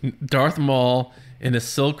Darth Maul in a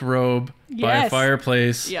silk robe by a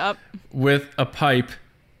fireplace with a pipe,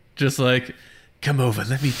 just like, come over,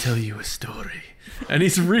 let me tell you a story. And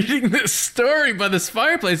he's reading this story by this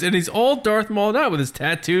fireplace, and he's all Darth Mauled out with his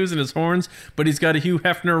tattoos and his horns, but he's got a Hugh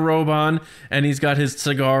Hefner robe on, and he's got his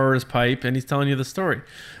cigar or his pipe, and he's telling you the story.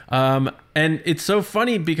 And it's so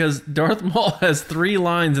funny because Darth Maul has 3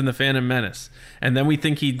 lines in The Phantom Menace, and then we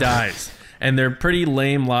think he dies. And they're pretty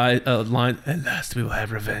lame lines. At last we will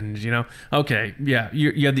have revenge, Okay, yeah,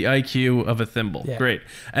 you have the IQ of a thimble. Yeah. Great.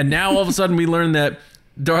 And now all of a sudden we learn that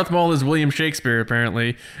Darth Maul is William Shakespeare,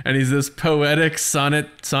 apparently. And he's this poetic sonnet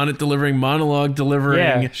delivering, monologue delivering.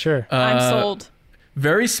 Yeah, sure. I'm sold.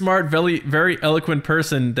 Very smart, very, very eloquent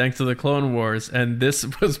person, thanks to the Clone Wars. And this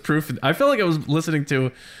was proof. I felt like I was listening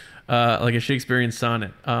to like a Shakespearean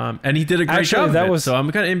sonnet. And he did a great job of it. So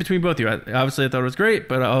I'm kind of in between both of you. Obviously, I thought it was great,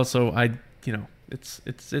 but also it's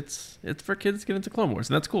for kids to get into Clone Wars,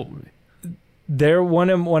 and that's cool with me. One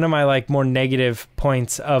of my like more negative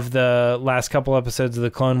points of the last couple episodes of the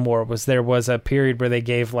Clone War was there was a period where they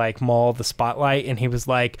gave like Maul the spotlight, and he was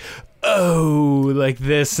like, oh, like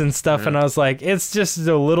this and stuff, and I was like, it's just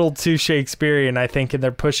a little too Shakespearean, I think, and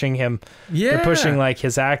they're pushing him. Yeah, they're pushing like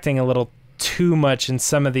his acting a little too much in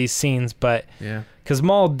some of these scenes, but because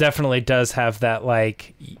Maul definitely does have that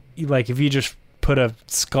like if you just put a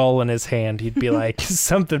skull in his hand, he'd be like,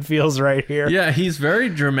 something feels right here. Yeah, he's very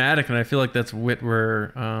dramatic, and I feel like that's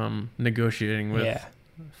Witwer negotiating with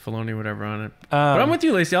Filoni, whatever, on it. But I'm with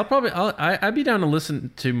you, Lacey. I'd be down to listen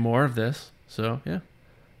to more of this. So yeah.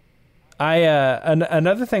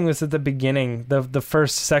 Another thing was at the beginning, the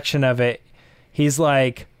first section of it, he's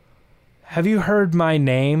like, have you heard my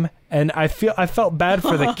name? And I felt bad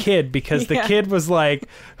for the kid because the kid was like,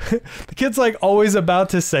 the kid's like always about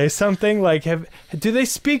to say something like, do they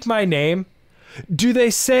speak my name? Do they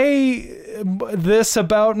say this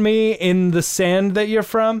about me in the sand that you're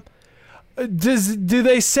from? Do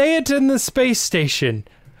they say it in the space station?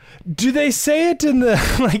 Do they say it in the,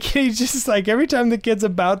 like, he just like, every time the kid's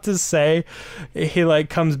about to say, he like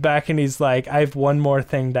comes back and he's like, I have one more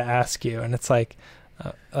thing to ask you. And it's like,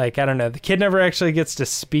 I don't know. The kid never actually gets to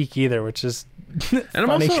speak either, which is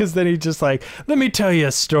funny because then he's just like, let me tell you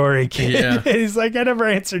a story, kid. Yeah. And he's like, I never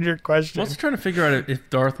answered your question. I'm also trying to figure out if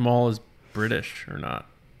Darth Maul is British or not.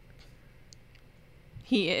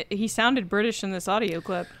 He sounded British in this audio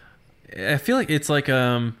clip. I feel like it's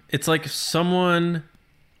like someone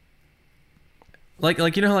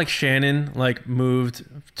Like you know how like Shannon like moved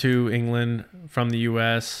to England from the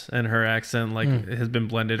U.S. and her accent like has been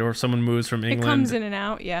blended, or if someone moves from England, It comes in and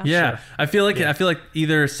out. Yeah. Yeah, Sure. I feel like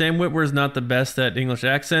either Sam Witwer's not the best at English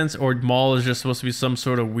accents, or Maul is just supposed to be some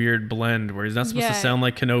sort of weird blend where he's not supposed to sound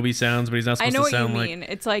like Kenobi sounds, but he's not supposed to sound like. I know what you mean.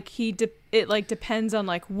 It's like it like depends on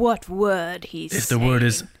like what word he's If saying. the word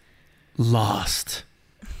is lost,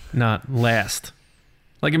 not last.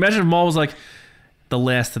 Like imagine if Maul was like the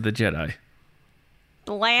last of the Jedi.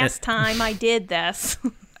 The last time I did this,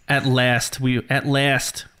 At last we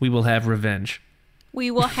will have revenge.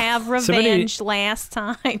 we will have revenge last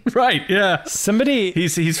time. Right? Yeah. Somebody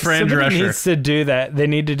He's Fran somebody Drescher. needs to do that. They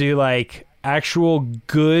need to do like actual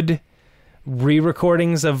good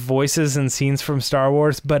re-recordings of voices and scenes from Star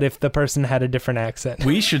Wars, but if the person had a different accent.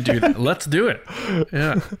 We should do that. Let's do it.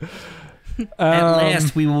 Yeah. At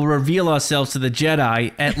last we will reveal ourselves to the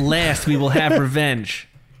Jedi. At last we will have revenge.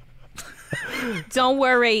 Don't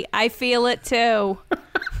worry, I feel it too.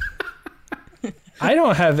 I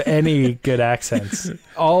don't have any good accents.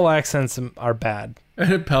 All accents are bad.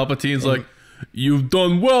 And Palpatine's like, "You've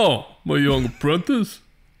done well, my young apprentice."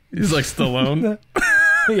 He's like Stallone.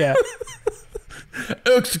 Yeah.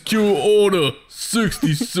 Execute Order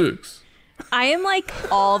 66. I am like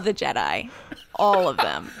all the Jedi. All of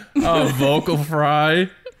them. Oh, vocal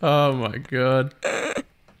fry. Oh my god.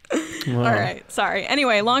 Wow. All right. Sorry.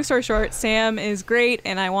 Anyway, long story short, Sam is great,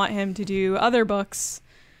 and I want him to do other books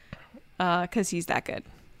because he's that good.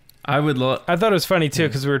 I would love. I thought it was funny too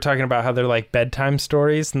because we were talking about how they're like bedtime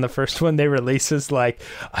stories, and the first one they release is like,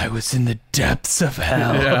 "I was in the depths of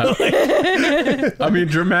hell." Yeah. I mean,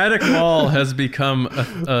 dramatic Maul has become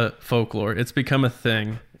a folklore. It's become a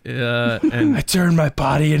thing. And I turned my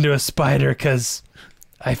body into a spider because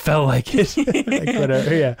I felt like it. Like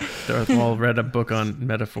whatever. Yeah. Darth Maul read a book on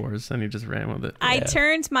metaphors and he just ran with it. I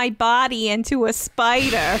turned my body into a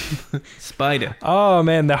spider. Spider. Oh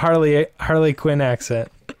man, the Harley Quinn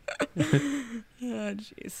accent. Oh,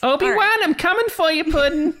 jeez. Obi-Wan, All right. I'm coming for you,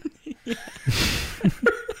 Puddin'.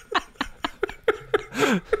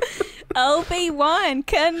 Obi-Wan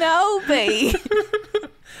Kenobi.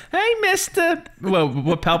 Hey, Mr. Well,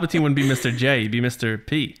 what Palpatine wouldn't be Mr. J, he'd be Mr.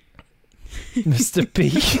 P. Mr. P.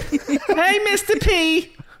 Hey, Mr.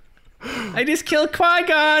 P. I just killed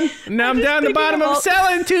Qui-Gon. Now I'm down the bottom of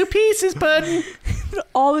cell in 2 pieces, Puddin'.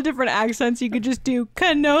 All the different accents you could just do.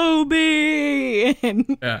 Kenobi.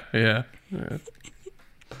 Yeah.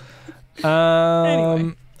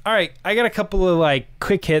 Anyway. All right, I got a couple of like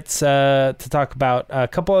quick hits to talk about. A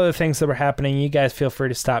couple other things that were happening. You guys feel free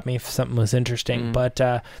to stop me if something was interesting. But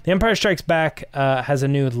The Empire Strikes Back has a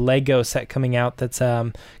new Lego set coming out that's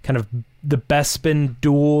kind of the Bespin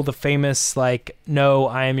duel, the famous like "No,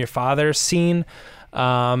 I am your father" scene.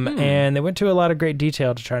 And they went to a lot of great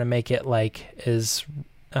detail to try to make it like as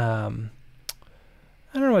I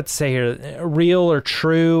don't know what to say here, real or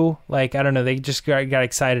true. Like I don't know, they just got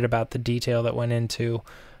excited about the detail that went into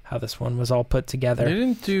how this one was all put together. They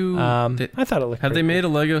didn't do. I thought it looked. Have they pretty made a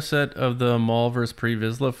Lego set of the Maul vs. Pre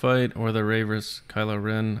Vizsla fight or the Rey vs. Kylo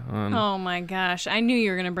Ren on? Oh my gosh, I knew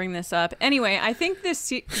you were gonna bring this up. Anyway, I think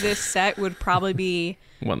this set would probably be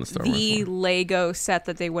the Star Wars the one. Lego set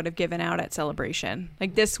that they would have given out at Celebration.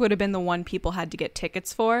 Like this would have been the one people had to get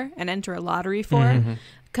tickets for and enter a lottery for,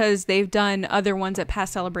 because they've done other ones at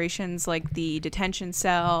past celebrations, like the detention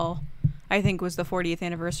cell. I think was the 40th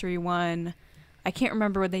anniversary one. I can't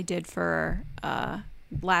remember what they did for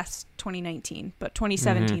last 2019, but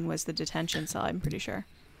 2017 was the detention cell. I'm pretty sure.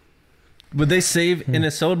 Would they save in a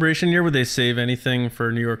celebration year? Would they save anything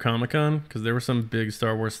for New York Comic Con? Because there was some big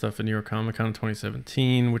Star Wars stuff in New York Comic Con in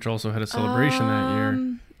 2017, which also had a celebration that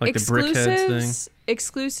year, like the Brickheads thing.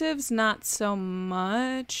 Exclusives, not so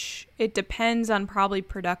much. It depends on probably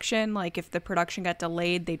production. Like if the production got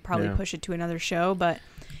delayed, they'd probably push it to another show. But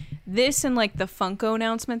this and like the Funko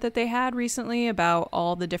announcement that they had recently about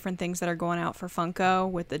all the different things that are going out for Funko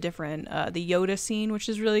with the different the Yoda scene, which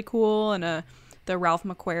is really cool, and the Ralph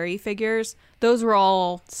McQuarrie figures. Those were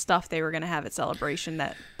all stuff they were going to have at Celebration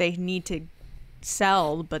that they need to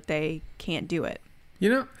sell, but they can't do it. You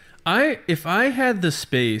know, if I had the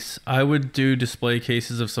space, I would do display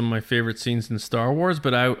cases of some of my favorite scenes in Star Wars,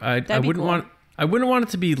 but I wouldn't want it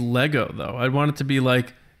to be Lego though. I'd want it to be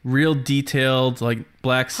like real detailed, like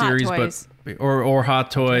Black Series, toys. but or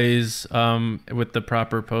Hot Toys with the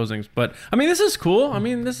proper posings. But I mean, this is cool. I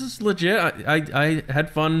mean, this is legit. I had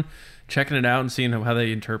fun checking it out and seeing how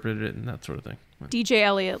they interpreted it and that sort of thing. DJ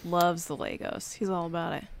Elliott loves the Legos. He's all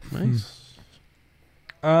about it. Nice.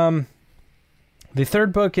 The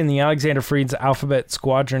third book in the Alexander Freed's Alphabet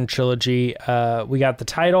Squadron trilogy. We got the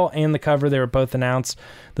title and the cover. They were both announced.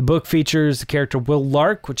 The book features the character Will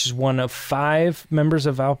Lark, which is one of 5 members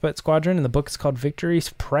of Alphabet Squadron, and the book is called Victory's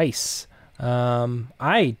Price.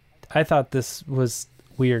 I thought this was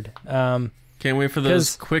weird. Can't wait for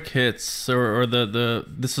those quick hits or the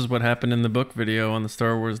this is what happened in the book video on the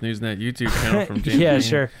Star Wars Newsnet YouTube channel from James. Yeah,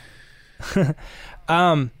 sure.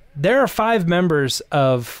 There are 5 members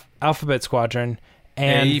of Alphabet Squadron,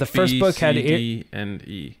 and the first book had D, and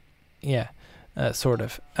E. Yeah, sort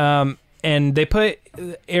of. And they put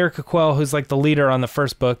Erica Quell, who's like the leader on the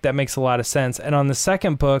first book. That makes a lot of sense. And on the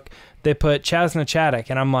second book, they put Chasna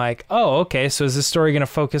Chaddock, and I'm like, oh, okay. So is this story going to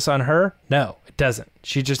focus on her? No, it doesn't.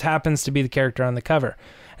 She just happens to be the character on the cover.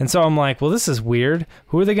 And so I'm like, well, this is weird.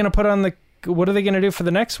 Who are they going to put on the? What are they going to do for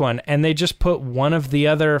the next one? And they just put one of the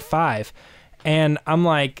other 5, and I'm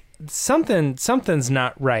like, something's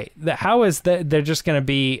not right. How is that? They're just going to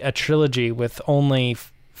be a trilogy with only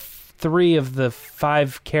 3 of the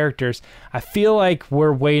 5 characters. I feel like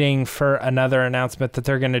we're waiting for another announcement that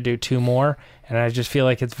they're going to do 2 more, and I just feel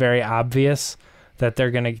like it's very obvious that they're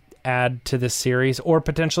going to add to this series, or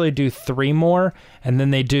potentially do 3 more, and then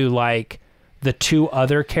they do like the 2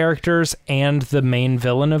 other characters and the main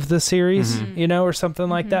villain of the series, or something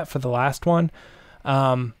like that for the last one.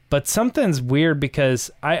 But something's weird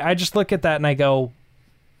because I just look at that and I go,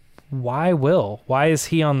 why Will? Why is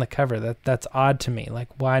he on the cover? That's odd to me. Like,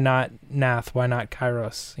 why not Nath? Why not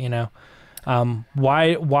Kairos?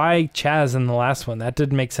 Why Chaz in the last one? That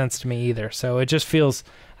didn't make sense to me either. So it just feels,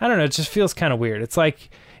 I don't know. It just feels kind of weird. It's like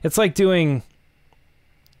doing,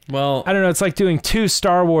 well, I don't know. It's like doing 2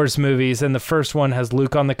 Star Wars movies, and the first one has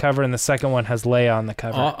Luke on the cover, and the second one has Leia on the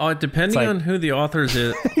cover. Depending on who the authors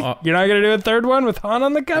is, you're not gonna do a third one with Han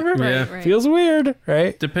on the cover. Right. Feels weird,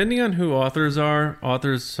 right? Depending on who authors are,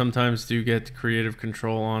 authors sometimes do get creative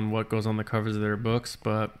control on what goes on the covers of their books,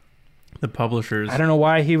 but the publishers, I don't know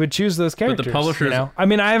why he would choose those characters. But the publishers, I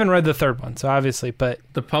mean, I haven't read the third one, so obviously, but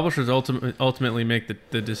the publishers ultimately make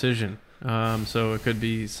the decision. So it could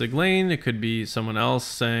be Siglain, it could be someone else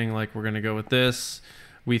saying like, we're going to go with this.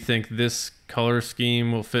 We think this color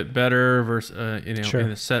scheme will fit better versus, in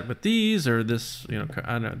a set with these, or this, I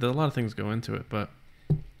don't know. There's a lot of things go into it, but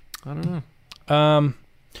I don't know.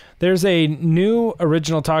 There's a new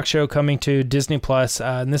original talk show coming to Disney Plus,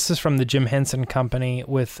 and this is from the Jim Henson Company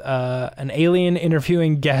with an alien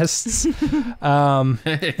interviewing guests.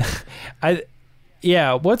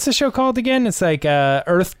 Yeah, what's the show called again? It's like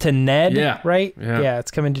Earth to Ned, right? Yeah,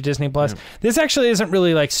 it's coming to Disney Plus. Yeah. This actually isn't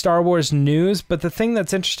really like Star Wars news, but the thing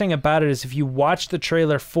that's interesting about it is if you watch the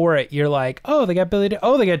trailer for it, you're like, oh, they got Billy they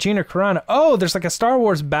got Gina Carano. Oh, there's like a Star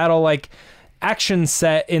Wars battle like action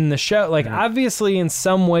set in the show. Like obviously in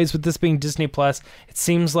some ways with this being Disney Plus, it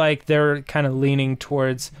seems like they're kind of leaning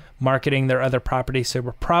towards marketing their other properties. So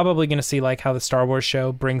we're probably going to see like how the Star Wars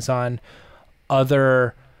show brings on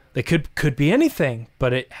other... They could be anything,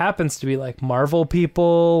 but it happens to be like Marvel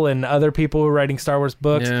people and other people who are writing Star Wars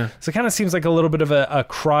books. Yeah. So it kind of seems like a little bit of a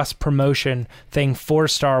cross-promotion thing for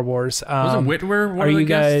Star Wars. Wasn't Whitwer one of the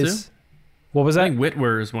guests, too? What was that? I think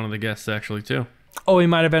Whitwer is one of the guests, actually, too. Oh, he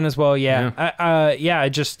might have been as well, yeah.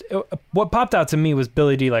 What popped out to me was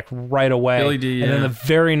Billy D, like, right away. Billy D, And then the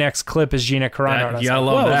very next clip is Gina Carano. I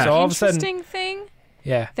love that. So all of a sudden... Interesting thing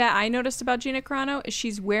that I noticed about Gina Carano is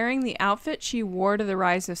she's wearing the outfit she wore to the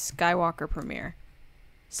Rise of Skywalker premiere.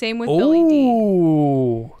 Same with Billy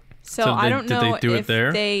D. So I don't know if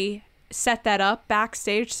they set that up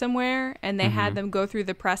backstage somewhere and they had them go through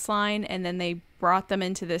the press line and then they brought them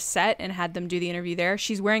into this set and had them do the interview there.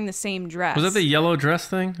 She's wearing the same dress. Was that the yellow dress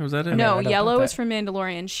thing? Was that it? No, yellow is from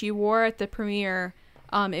Mandalorian. She wore at the premiere.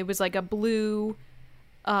 It was like a blue...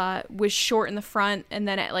 was short in the front and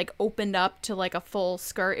then it like opened up to like a full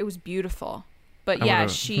skirt. It was beautiful, but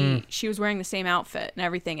she was wearing the same outfit and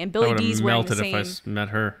everything. And Billy D's wearing the same. If I met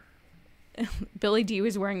her. Billy D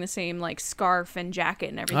was wearing the same like scarf and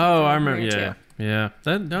jacket and everything. Oh, I remember. Yeah.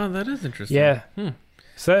 That is interesting. Yeah.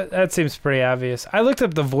 So that seems pretty obvious. I looked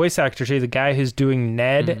up the voice actor too, the guy who's doing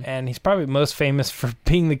Ned, and he's probably most famous for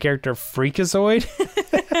being the character Freakazoid.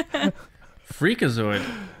 Freakazoid.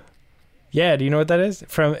 Yeah, do you know what that is?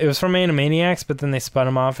 It was from Animaniacs, but then they spun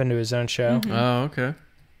him off into his own show. Oh, okay.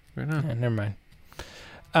 Right on. Yeah, never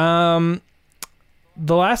mind.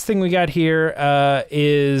 The last thing we got here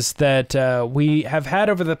is that we have had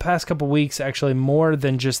over the past couple weeks, actually more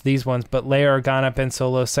than just these ones, but Leia Organa, Ben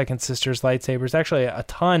Solo's second sister's lightsabers. Actually, a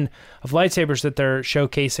ton of lightsabers that they're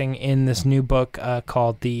showcasing in this new book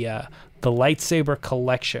called the Lightsaber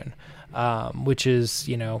Collection. Which is,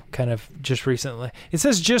 kind of just recently. It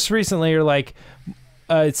says just recently, or like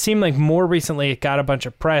it seemed like more recently it got a bunch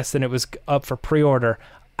of press and it was up for pre-order.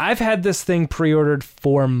 I've had this thing pre-ordered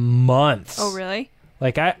for months. Oh, really?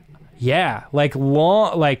 Like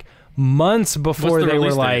months before they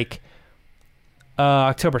were like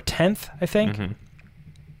October 10th, I think. Mm-hmm.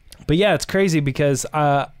 But yeah, it's crazy because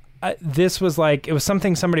this was like, it was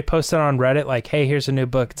something somebody posted on Reddit, like, hey, here's a new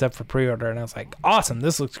book, it's up for pre-order. And I was like, awesome,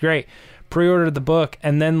 this looks great. Pre-ordered the book,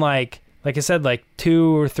 and then like I said, like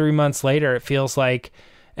 2 or 3 months later, it feels like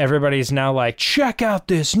everybody's now like, check out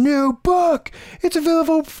this new book, it's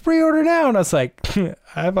available for pre-order now. And I was like,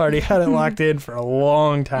 I've already had it locked in for a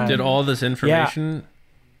long time. Did all this information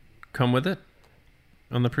come with it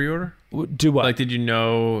on the pre-order? Do what? Like, did you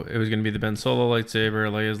know it was going to be the Ben Solo lightsaber,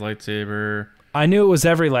 Leia's lightsaber? I knew it was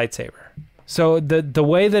every lightsaber. So the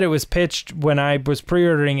way that it was pitched when I was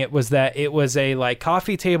pre-ordering it was that it was a like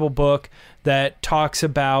coffee table book that talks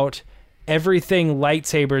about everything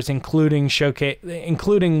lightsabers,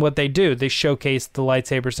 including what they do. They showcase the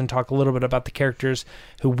lightsabers and talk a little bit about the characters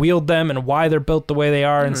who wield them and why they're built the way they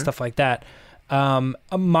are and stuff like that.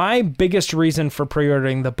 My biggest reason for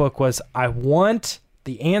pre-ordering the book was I want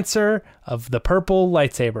the answer of the purple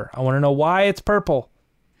lightsaber. I want to know why it's purple.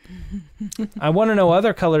 I want to know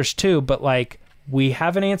other colors too, but like we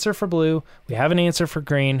have an answer for blue, we have an answer for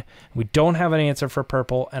green, we don't have an answer for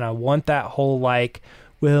purple, and I want that whole like,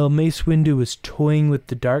 well, Mace Windu was toying with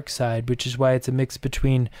the dark side, which is why it's a mix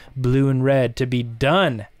between blue and red to be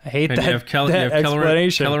done. I hate that. You have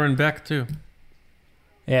explanation. Kelleran Beck too.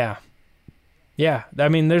 Yeah. I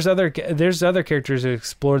mean, there's other characters who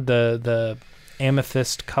explored the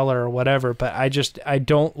amethyst color or whatever, but I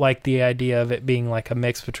don't like the idea of it being like a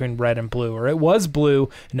mix between red and blue, or it was blue,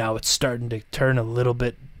 now it's starting to turn a little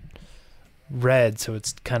bit red, so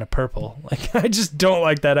it's kind of purple. Like, I just don't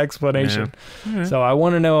like that explanation. Yeah. Right. So I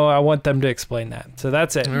want them to explain that. So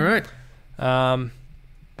that's it. All right.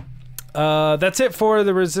 That's it for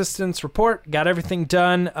the Resistance Report. Got everything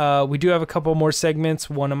done. We do have a couple more segments.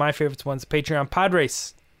 One of my favorites one's Patreon Pod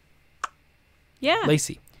Race. Yeah.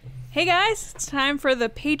 Lacey. Hey guys, it's time for the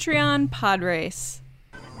Patreon Pod Race.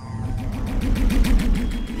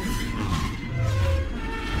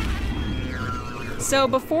 So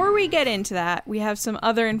before we get into that, we have some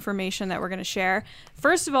other information that we're going to share.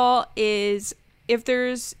 First of all is if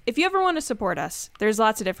you ever want to support us, there's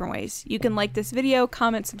lots of different ways. You can like this video,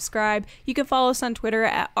 comment, subscribe. You can follow us on Twitter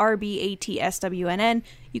at RBATSWNN.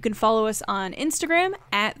 You can follow us on Instagram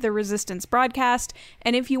at The Resistance Broadcast.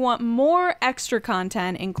 And if you want more extra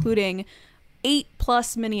content, including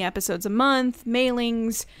 8+ mini episodes a month,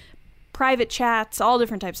 mailings, private chats, all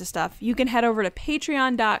different types of stuff, you can head over to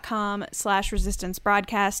patreon.com/Resistance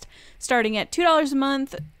Broadcast. Starting at $2 a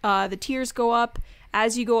month, the tiers go up.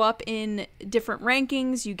 As you go up in different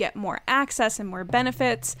rankings, you get more access and more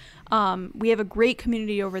benefits. We have a great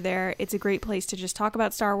community over there. It's a great place to just talk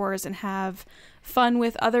about Star Wars and have fun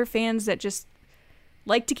with other fans that just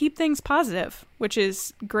like to keep things positive, which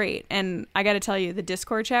is great. And I got to tell you, the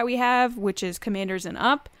Discord chat we have, which is Commanders and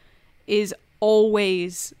Up, is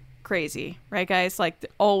always crazy, right, guys? Like,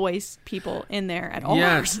 always people in there at all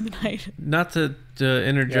hours of the night. Not to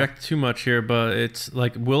interject too much here, but it's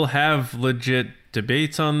like we'll have legit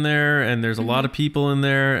debates on there, and there's a lot of people in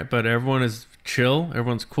there, but everyone is chill,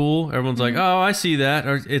 everyone's cool, everyone's like, oh, I see that,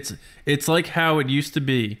 or it's like how it used to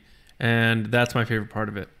be, and that's my favorite part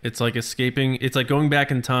of it. It's like escaping, it's like going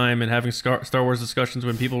back in time and having Star Wars discussions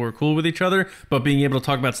when people were cool with each other, but being able to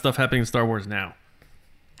talk about stuff happening in Star Wars now.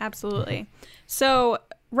 Absolutely. So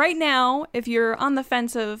right now, if you're on the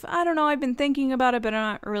fence of, I don't know, I've been thinking about it, but I'm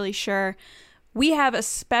not really sure, we have a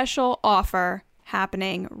special offer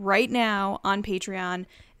happening right now on Patreon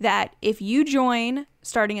that if you join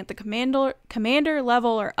starting at the commander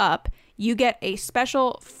level or up, you get a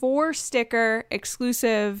special 4-sticker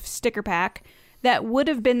exclusive sticker pack that would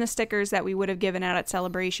have been the stickers that we would have given out at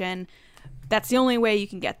Celebration. That's the only way you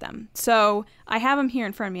can get them. So I have them here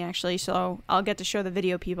in front of me, actually, so I'll get to show the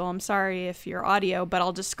video people. I'm sorry if you're audio, but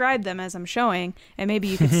I'll describe them as I'm showing, and maybe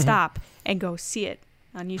you can stop and go see it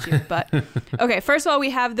on YouTube. But okay, first of all, we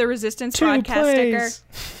have the Resistance Broadcast sticker.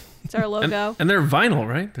 It's our logo. And they're vinyl,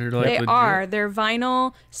 right? They're like legit. They're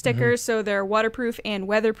vinyl stickers, so they're waterproof and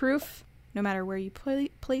weatherproof, no matter where you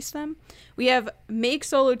place them. We have Make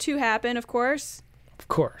Solo 2 Happen, of course. Of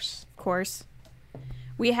course.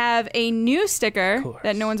 We have a new sticker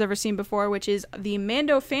that no one's ever seen before, which is the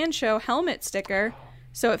Mando Fan Show helmet sticker.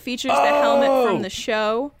 So it features the helmet from the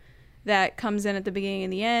show that comes in at the beginning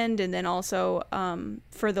and the end, and then also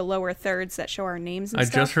for the lower thirds that show our names and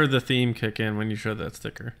stuff. I just heard the theme kick in when you showed that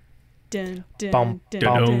sticker. dun, dun, Bum, dun,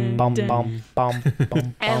 bum, dun, bum, dun. bum, bum,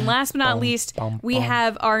 bum, And last but not bum, least, bum, we bum.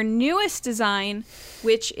 have our newest design,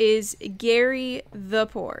 which is Gary the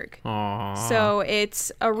Porg. Aww. So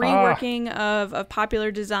it's a reworking of a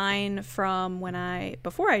popular design from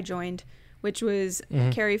before I joined, which was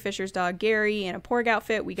Carrie Fisher's dog Gary in a Porg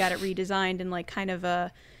outfit. We got it redesigned in like kind of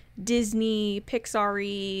a Disney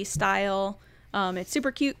Pixar-y style. It's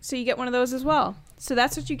super cute, so you get one of those as well. So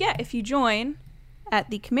that's what you get if you join at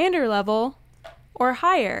the commander level or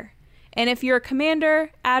higher. And if you're a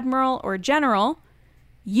commander, admiral, or general,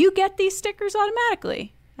 you get these stickers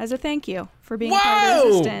automatically as a thank you for being part of the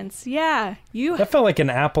Resistance. Yeah, That felt like an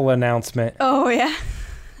Apple announcement. Oh yeah.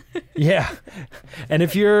 Yeah. And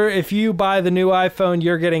if you buy the new iPhone,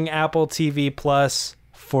 you're getting Apple TV Plus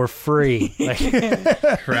for free. Like,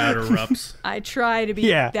 Crowd erupts. I try to be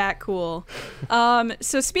that cool.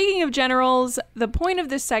 So speaking of generals, the point of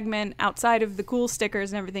this segment, outside of the cool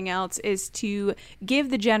stickers and everything else, is to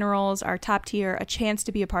give the generals, our top tier, a chance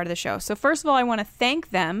to be a part of the show. So first of all, I want to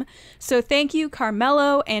thank them. So thank you,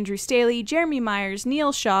 Carmelo, Andrew Staley, Jeremy Myers,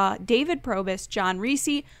 Neil Shaw, David Probus, John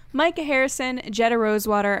Reese, Micah Harrison, Jetta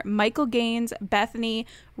Rosewater, Michael Gaines, Bethany,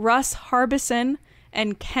 Russ Harbison,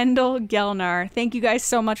 and Kendall Gelnar. Thank you guys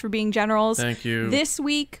so much for being generals. Thank you. This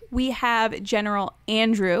week, we have General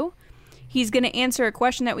Andrew. He's going to answer a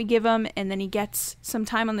question that we give him, and then he gets some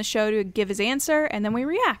time on the show to give his answer, and then we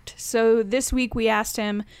react. So this week, we asked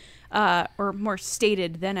him, or more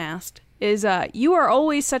stated than asked, is you are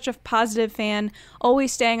always such a positive fan,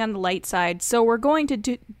 always staying on the light side, so we're going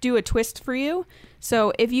to do a twist for you.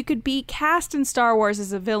 So if you could be cast in Star Wars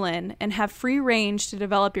as a villain and have free range to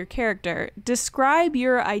develop your character, describe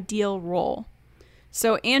your ideal role.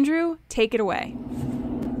 So Andrew, take it away.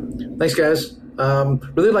 Thanks, guys.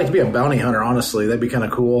 Really like to be a bounty hunter, honestly. That'd be kind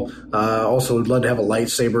of cool. Also, would love to have a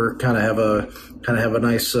lightsaber, kind of have a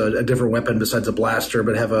nice, a different weapon besides a blaster,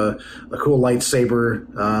 but have a cool lightsaber.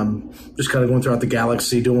 Just kind of going throughout the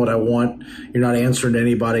galaxy, doing what I want. You're not answering to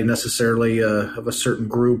anybody necessarily of a certain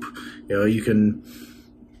group. You know, you can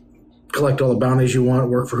collect all the bounties you want,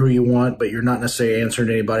 work for who you want, but you're not necessarily answering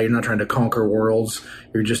to anybody. You're not trying to conquer worlds.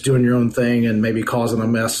 You're just doing your own thing and maybe causing a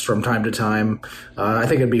mess from time to time. I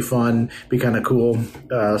think it'd be fun, be kind of cool.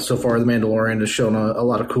 So far, The Mandalorian has shown a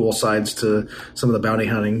lot of cool sides to some of the bounty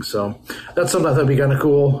hunting. So that's something I thought would be kind of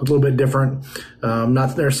cool, a little bit different.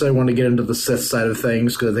 Not necessarily want to get into the Sith side of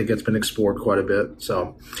things because I think it's been explored quite a bit.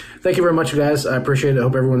 So thank you very much, guys. I appreciate it. I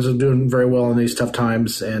hope everyone's doing very well in these tough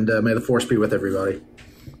times, and may the Force be with everybody.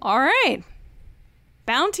 All right.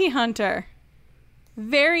 Bounty hunter.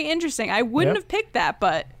 Very interesting. I wouldn't have picked that,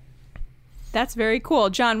 but that's very cool.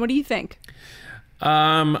 John, what do you think?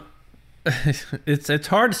 It's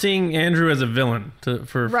hard seeing Andrew as a villain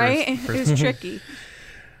right? It's tricky.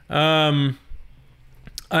 I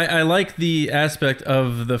like the aspect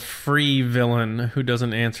of the free villain who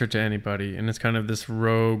doesn't answer to anybody, and it's kind of this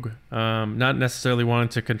rogue, not necessarily wanting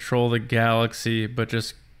to control the galaxy, but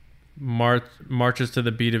just marches to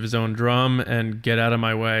the beat of his own drum and get out of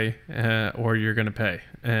my way, or you're gonna pay.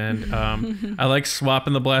 And I like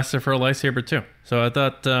swapping the blaster for a lightsaber too. So I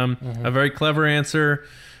thought a very clever answer,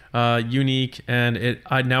 unique, and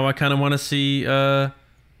now I kind of want to see that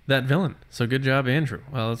villain. So good job, Andrew.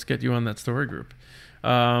 Well, let's get you on that story group.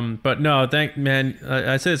 But no, man.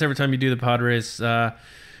 I say this every time you do the pod race.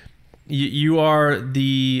 You are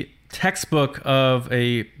the textbook of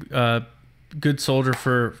a good soldier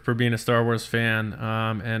for being a Star Wars fan,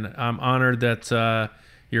 and I'm honored that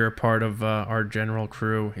you're a part of our general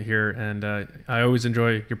crew here, and I always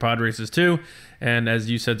enjoy your pod races too, and as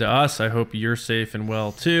you said to us, I hope you're safe and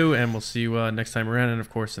well too, and we'll see you next time around, and of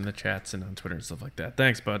course in the chats and on Twitter and stuff like that.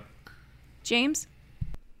 Thanks, bud. James?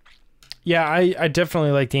 Yeah, I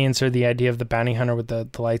definitely like the answer, the idea of the bounty hunter with the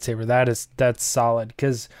lightsaber. That's solid,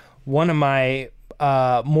 because one of my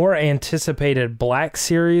more anticipated Black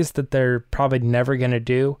series that they're probably never going to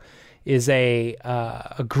do is a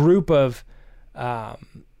group of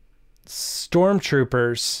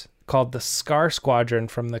stormtroopers called the Scar Squadron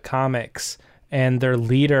from the comics, and their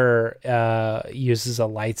leader uses a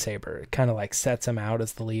lightsaber. It kind of like sets him out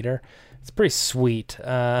as the leader. It's pretty sweet.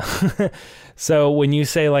 So when you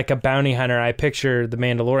say like a bounty hunter, I picture the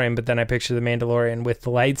Mandalorian, but then I picture the Mandalorian with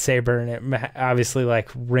the lightsaber, and it obviously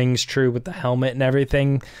like rings true with the helmet and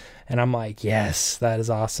everything. And I'm like, yes, that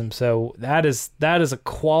is awesome. So that is a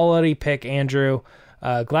quality pick, Andrew.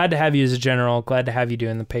 Glad to have you as a general. Glad to have you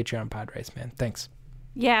doing the Patreon pod race, man. Thanks.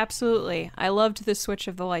 Yeah, absolutely. I loved the switch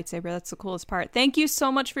of the lightsaber. That's the coolest part. Thank you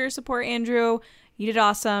so much for your support, Andrew. You did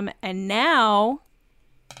awesome. And now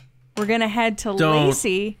we're going to head to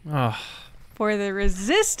Lacey for the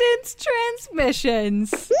Resistance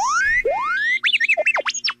transmissions.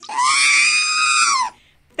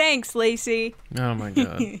 Thanks, Lacey. Oh my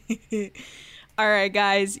god. All right,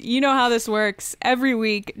 guys, you know how this works. Every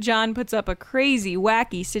week, John puts up a crazy,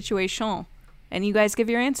 wacky situation, and you guys give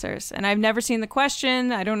your answers. And I've never seen the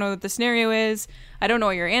question. I don't know what the scenario is. I don't know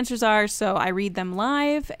what your answers are, so I read them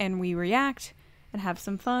live, and we react and have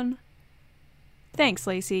some fun. Thanks,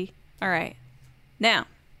 Lacey. All right. Now,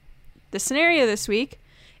 the scenario this week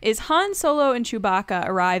is Han Solo and Chewbacca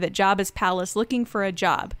arrive at Jabba's palace looking for a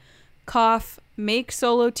job. Cough, make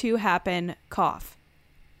Solo 2 happen, cough.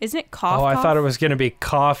 Isn't it cough? Oh, I cough? thought it was going to be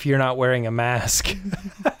cough, you're not wearing a mask.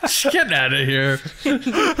 Get out of here.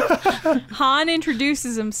 Han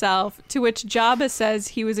introduces himself, to which Jabba says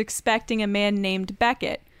he was expecting a man named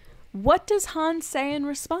Beckett. What does Han say in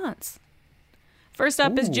response? First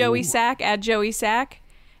up is Joey Sack at Joey Sack.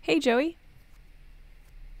 Hey, Joey.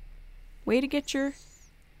 Way to get your...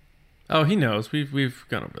 Oh, he knows. We've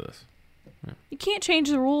gone over this. You can't change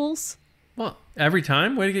the rules. Well, every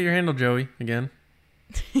time? Way to get your handle, Joey, again.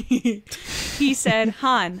 He said,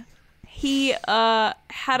 Han, he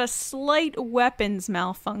had a slight weapons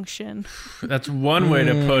malfunction. That's one way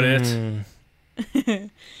to put it.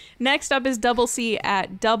 Next up is Double C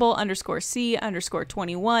at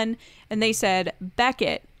double_C_21. And they said,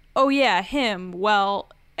 Beckett. Oh, yeah, him. Well,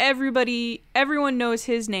 everyone knows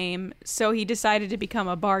his name, so he decided to become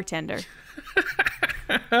a bartender.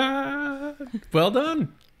 Well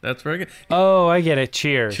done. That's very good. Oh, I get it.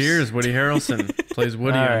 Cheers. Cheers. Woody Harrelson plays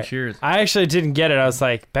Woody All on right. Cheers. I actually didn't get it. I was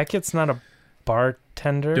like, Beckett's not a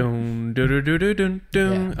bartender? Dun, dun, dun, dun, dun,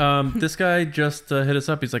 dun. Yeah. This guy just hit us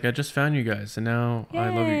up. He's like, I just found you guys, and now I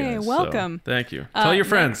love you Yay, guys. welcome. So, thank you. Tell your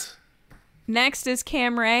friends. Next is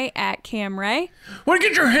Cam Ray at Cam Ray. Want to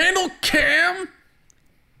get your handle, Cam?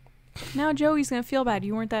 Now Joey's going to feel bad.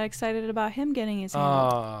 You weren't that excited about him getting his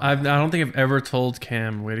handle. I don't think I've ever told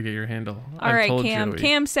Cam, way to get your handle. All right, Cam. Joey.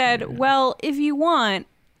 Cam said, well, if you want,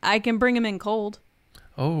 I can bring him in cold.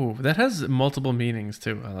 Oh, that has multiple meanings,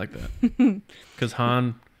 too. I like that. Because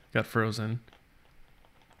Han got frozen.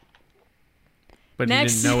 But he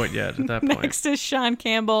didn't know it yet at that point. Next is Sean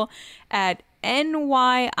Campbell at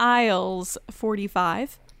NY Isles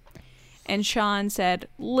 45. And Sean said,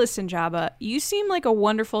 listen, Jabba, you seem like a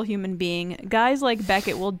wonderful human being. Guys like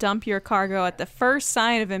Beckett will dump your cargo at the first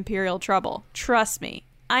sign of Imperial trouble. Trust me,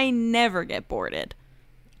 I never get boarded.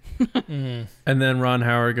 And then Ron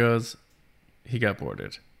Howard goes, he got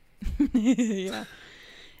boarded. Yeah.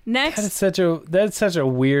 Next, That's such a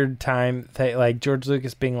weird time that, like, George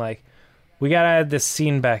Lucas being like, we gotta add this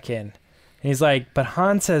scene back in. And he's like, but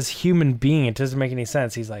Han says human being. It doesn't make any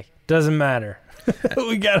sense. He's like, doesn't matter.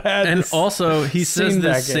 We gotta add And this also, he says scene the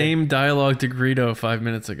back same dialogue to Greedo 5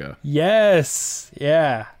 minutes ago. Yes.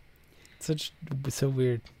 Yeah. So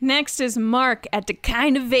weird. Next is Mark at the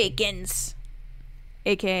kind of Vakens,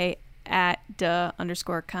 aka at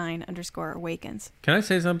 _kind_awakens. Can I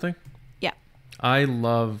say something? Yeah. I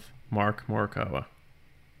love Mark Morikawa.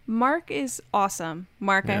 Mark is awesome.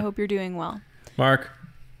 Mark, I Yeah. hope you're doing well. Mark,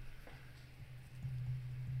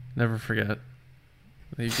 never forget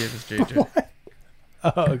that he gave us JJ.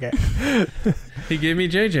 Oh, okay. He gave me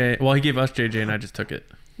JJ. Well, he gave us JJ, and I just took it.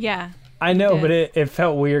 Yeah. I know, did. but it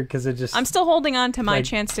felt weird because it just I'm still holding on to my like,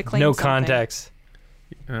 chance to claim no something. context.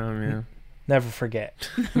 Yeah. Never forget.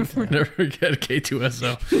 Never forget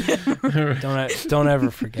K2SO. Don't ever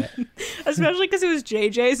forget. Especially because it was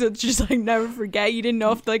JJ, so it's just like never forget. You didn't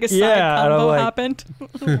know if like a side Yeah, I don't combo like- happened.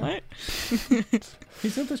 What? He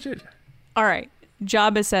sent us JJ. All right.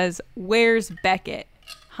 Jabba says, where's Beckett?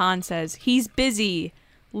 Han says, he's busy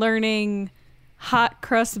learning hot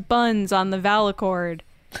crust buns on the Valacord.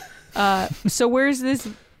 So where's this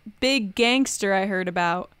big gangster I heard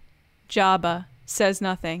about? Jabba says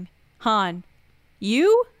nothing. Han,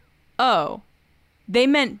 you? Oh, they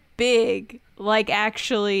meant big, like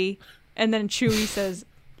actually. And then Chewie says,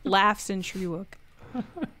 laughs in Shriwook.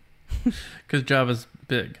 Because Jabba's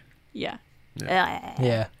big. Yeah.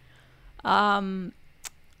 Yeah.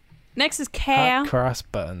 Next is Cal. Hot cross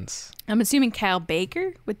buns. I'm assuming Kyle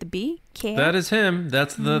Baker with the B. Cal. That is him.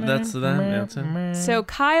 That's him. So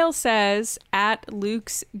Kyle says at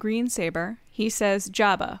Luke's green saber, he says,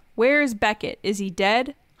 Jabba, where is Beckett? Is he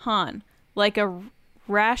dead? Han, like a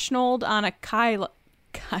Rashnold on a Kylac?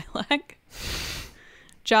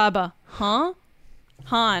 Jabba, huh?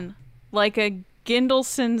 Han, like a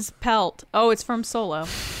Gindelson's pelt. Oh, it's from Solo.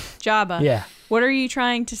 Jabba, Yeah. what are you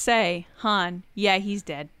trying to say? Han, yeah, he's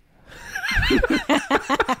dead.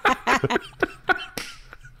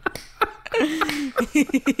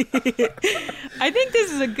 I think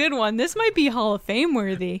this is a good one. This might be Hall of Fame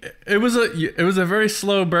worthy. It was a very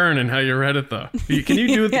slow burn in how you read it though. Can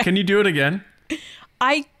you do it again?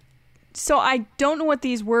 I So I don't know what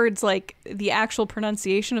these words, like the actual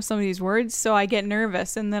pronunciation of some of these words, so I get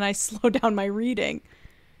nervous and then I slow down my reading.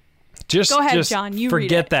 Just go ahead, just John. You read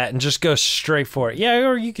forget it. that and just go straight for it. Yeah,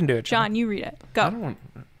 or you can do it, John, you read it. I Go. don't want.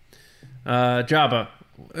 Jabba.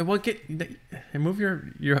 Well, move your.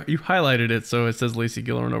 You highlighted it, so it says Lacey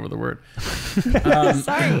Gillerin over the word.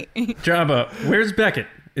 Sorry. Jabba, where's Beckett?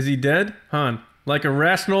 Is he dead? Han, like a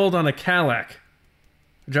Rasnold on a Calac.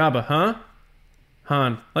 Jabba, huh?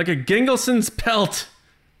 Han, like a Gingelson's pelt.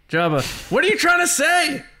 Jabba, what are you trying to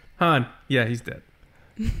say? Han, yeah, he's dead.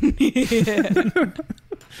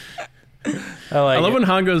 I love when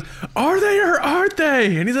Han goes, are they or aren't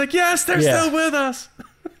they? And he's like, yes, they're still with us.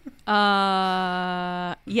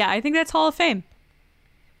 Yeah, I think that's Hall of Fame.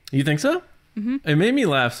 You think so? Mm-hmm. It made me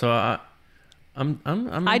laugh, so I'm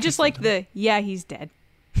I just like he's dead.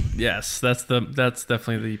 Yes, that's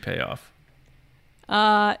definitely the payoff.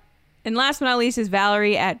 And last but not least is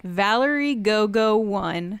Valerie at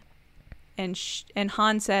ValerieGoGo1, and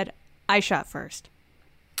Han said, "I shot first."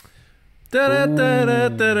 All All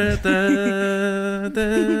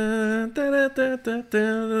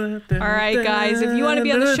right, guys, if you want to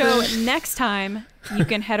be on the show next time, you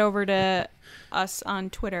can head over to us on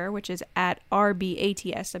Twitter, which is at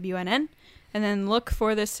RBATSWNN, and then look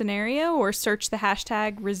for this scenario or search the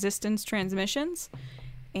hashtag Resistance Transmissions,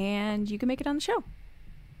 and you can make it on the show.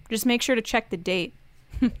 Just make sure to check the date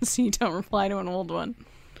so you don't reply to an old one.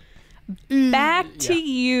 Back to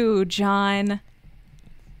you, John.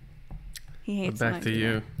 He hates back to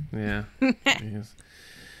you. Yeah.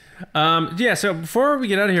 So before we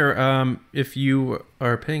get out of here, if you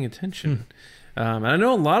are paying attention, and I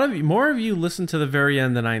know more of you listen to the very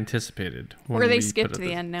end than I anticipated. Or they skip to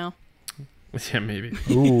the end now. Yeah, maybe.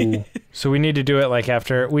 Ooh. So we need to do it like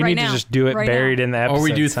after. We need to just do it buried in the episode. Or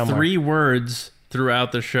we do somewhere. 3 words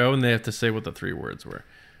throughout the show, and they have to say what the 3 words were.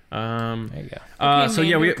 There you go. Okay, so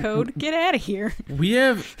yeah, we code. Get out of here. We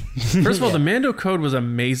have. First of all, the Mando code was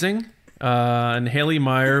amazing. And Haley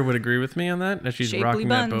Meyer would agree with me on that, as she's Shapely rocking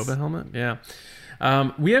buns. that Boba helmet. Yeah.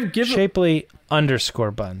 We have Shapely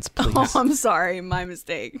 _buns, please. Oh, I'm sorry. My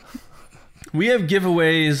mistake. We have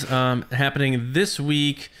giveaways happening this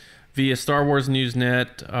week via Star Wars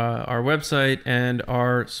Newsnet, our website, and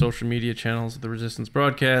our social media channels of the Resistance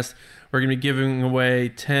Broadcast. We're going to be giving away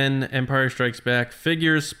 10 Empire Strikes Back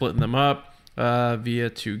figures, splitting them up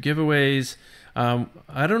via 2 giveaways.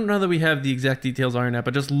 I don't know that we have the exact details ironed out,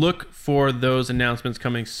 but just look for those announcements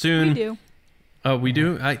coming soon. We do. Oh, we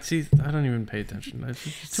do? I don't even pay attention.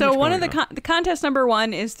 So one of the contest number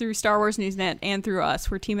 1 is through Star Wars Newsnet and through us.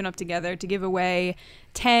 We're teaming up together to give away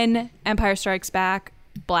 10 Empire Strikes Back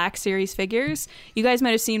Black Series figures. You guys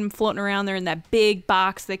might have seen them floating around. They're in that big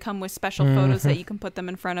box. They come with special photos that you can put them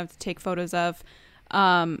in front of to take photos of.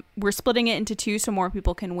 We're splitting it into 2 so more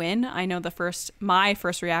people can win. I know my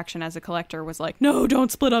first reaction as a collector was like, no,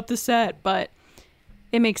 don't split up the set, but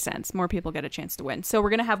it makes sense. More people get a chance to win. So we're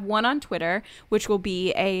going to have one on Twitter, which will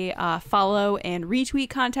be a follow and retweet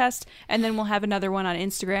contest. And then we'll have another one on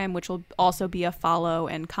Instagram, which will also be a follow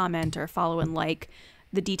and comment or follow and like.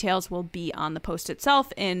 The details will be on the post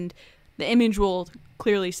itself, and the image will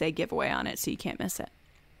clearly say giveaway on it, so you can't miss it.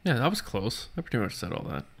 Yeah, that was close. I pretty much said all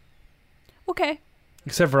that. Okay.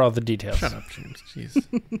 Except for all the details. Shut up, James. Jeez.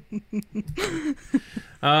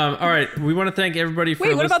 All right. We want to thank everybody for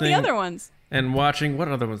listening. Wait, what about the other ones? And watching. What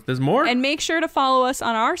other ones? There's more? And make sure to follow us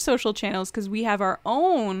on our social channels, because we have our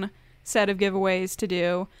own set of giveaways to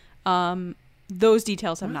do. Those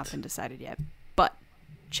details have not been decided yet. But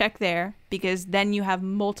check there, because then you have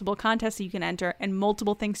multiple contests that you can enter and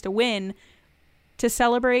multiple things to win to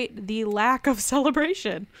celebrate the lack of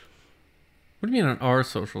celebration. What do you mean on our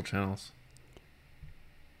social channels?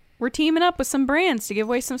 We're teaming up with some brands to give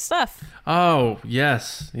away some stuff. Oh,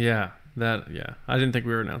 yes. Yeah. I didn't think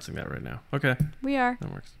we were announcing that right now. Okay. We are.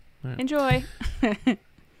 That works. Right. Enjoy.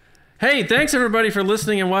 Hey, thanks everybody for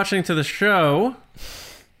listening and watching to the show.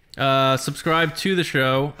 Subscribe to the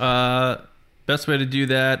show. Best way to do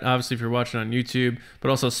that, obviously, if you're watching on YouTube, but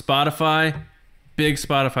also Spotify. Big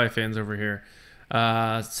Spotify fans over here.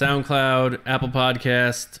 SoundCloud, Apple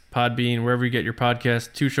Podcast, Podbean, wherever you get your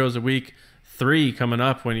podcast. 2 shows a week. 3 coming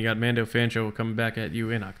up when you got Mando Fan Show coming back at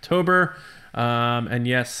you in October. And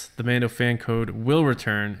yes, the Mando Fan Code will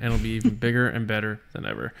return, and it'll be even bigger and better than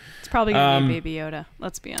ever. It's probably going to be Baby Yoda.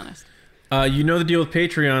 Let's be honest. You know the deal with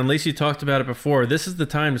Patreon. Lacey talked about it before. This is the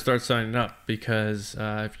time to start signing up, because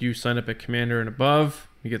if you sign up at Commander and above,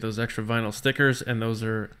 you get those extra vinyl stickers, and those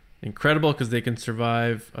are incredible because they can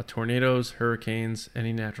survive tornadoes, hurricanes,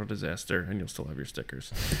 any natural disaster, and you'll still have your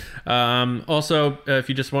stickers. Also, if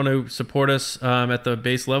you just want to support us at the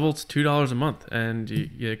base level, it's $2 a month, and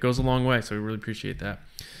it goes a long way, so we really appreciate that.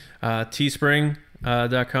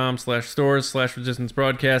 teespring.com/stores/resistance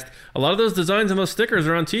broadcast. A lot of those designs and those stickers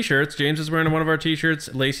are on t-shirts. James is wearing one of our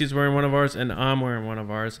t-shirts, Lacey's wearing one of ours, and I'm wearing one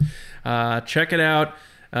of ours. Check it out.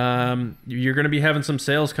 You're going to be having some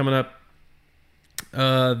sales coming up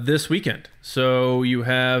this weekend. So you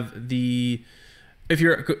have if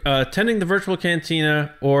you're attending the virtual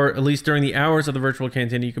cantina, or at least during the hours of the virtual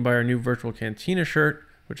cantina, you can buy our new virtual cantina shirt,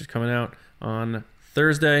 which is coming out on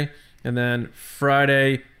Thursday. And then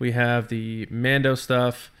Friday we have the Mando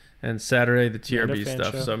stuff, and Saturday the TRB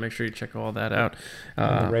stuff. Show. So make sure you check all that out.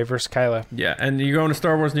 Rey vs. Kylo. Yeah, and you're going to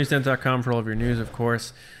StarWarsNewsNet.com for all of your news, of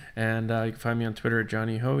course. And you can find me on Twitter at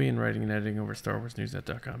Johnny Hoey, and writing and editing over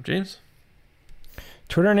StarWarsNewsNet.com. James?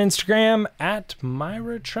 Twitter and Instagram at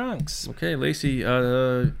Myra Trunks. Okay, Lacey,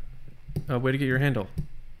 way to get your handle.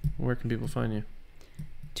 Where can people find you?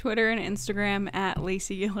 Twitter and Instagram at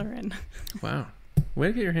Lacey Gillerin. Wow. Way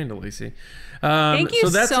to get your handle, Lacey. Thank you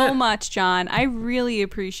so it. much, John. I really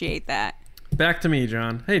appreciate that. Back to me,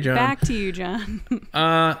 John. Hey, John. Back to you, John.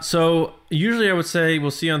 So usually I would say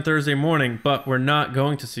we'll see you on Thursday morning, but we're not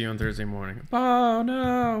going to see you on Thursday morning. Oh,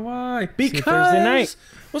 no. Why? Because Thursday night.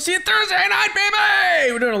 We'll see you Thursday night,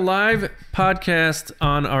 baby! We're doing a live podcast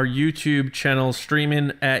on our YouTube channel,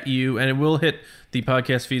 streaming at you, and it will hit the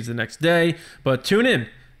podcast feeds the next day. But tune in,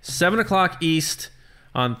 7 o'clock East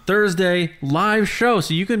on Thursday, live show.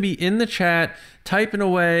 So you can be in the chat, typing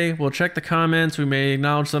away. We'll check the comments. We may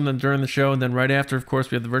acknowledge something during the show. And then right after, of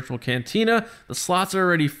course, we have the virtual cantina. The slots are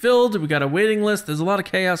already filled. We got a waiting list. There's a lot of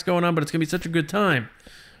chaos going on, but it's going to be such a good time.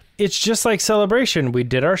 It's just like Celebration. We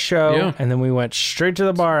did our show, and then we went straight to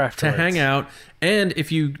the bar afterwards. To hang out. And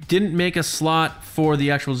if you didn't make a slot for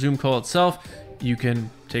the actual Zoom call itself, you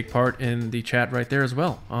can take part in the chat right there as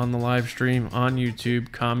well on the live stream on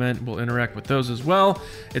YouTube. Comment, we'll interact with those as well.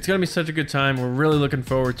 It's going to be such a good time. We're really looking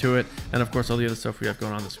forward to it. And of course, all the other stuff we have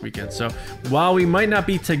going on this weekend. So while we might not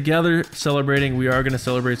be together celebrating, we are going to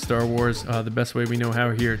celebrate Star Wars the best way we know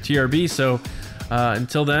how here at TRB. So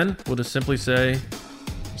until then, we'll just simply say,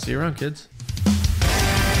 see you around, kids.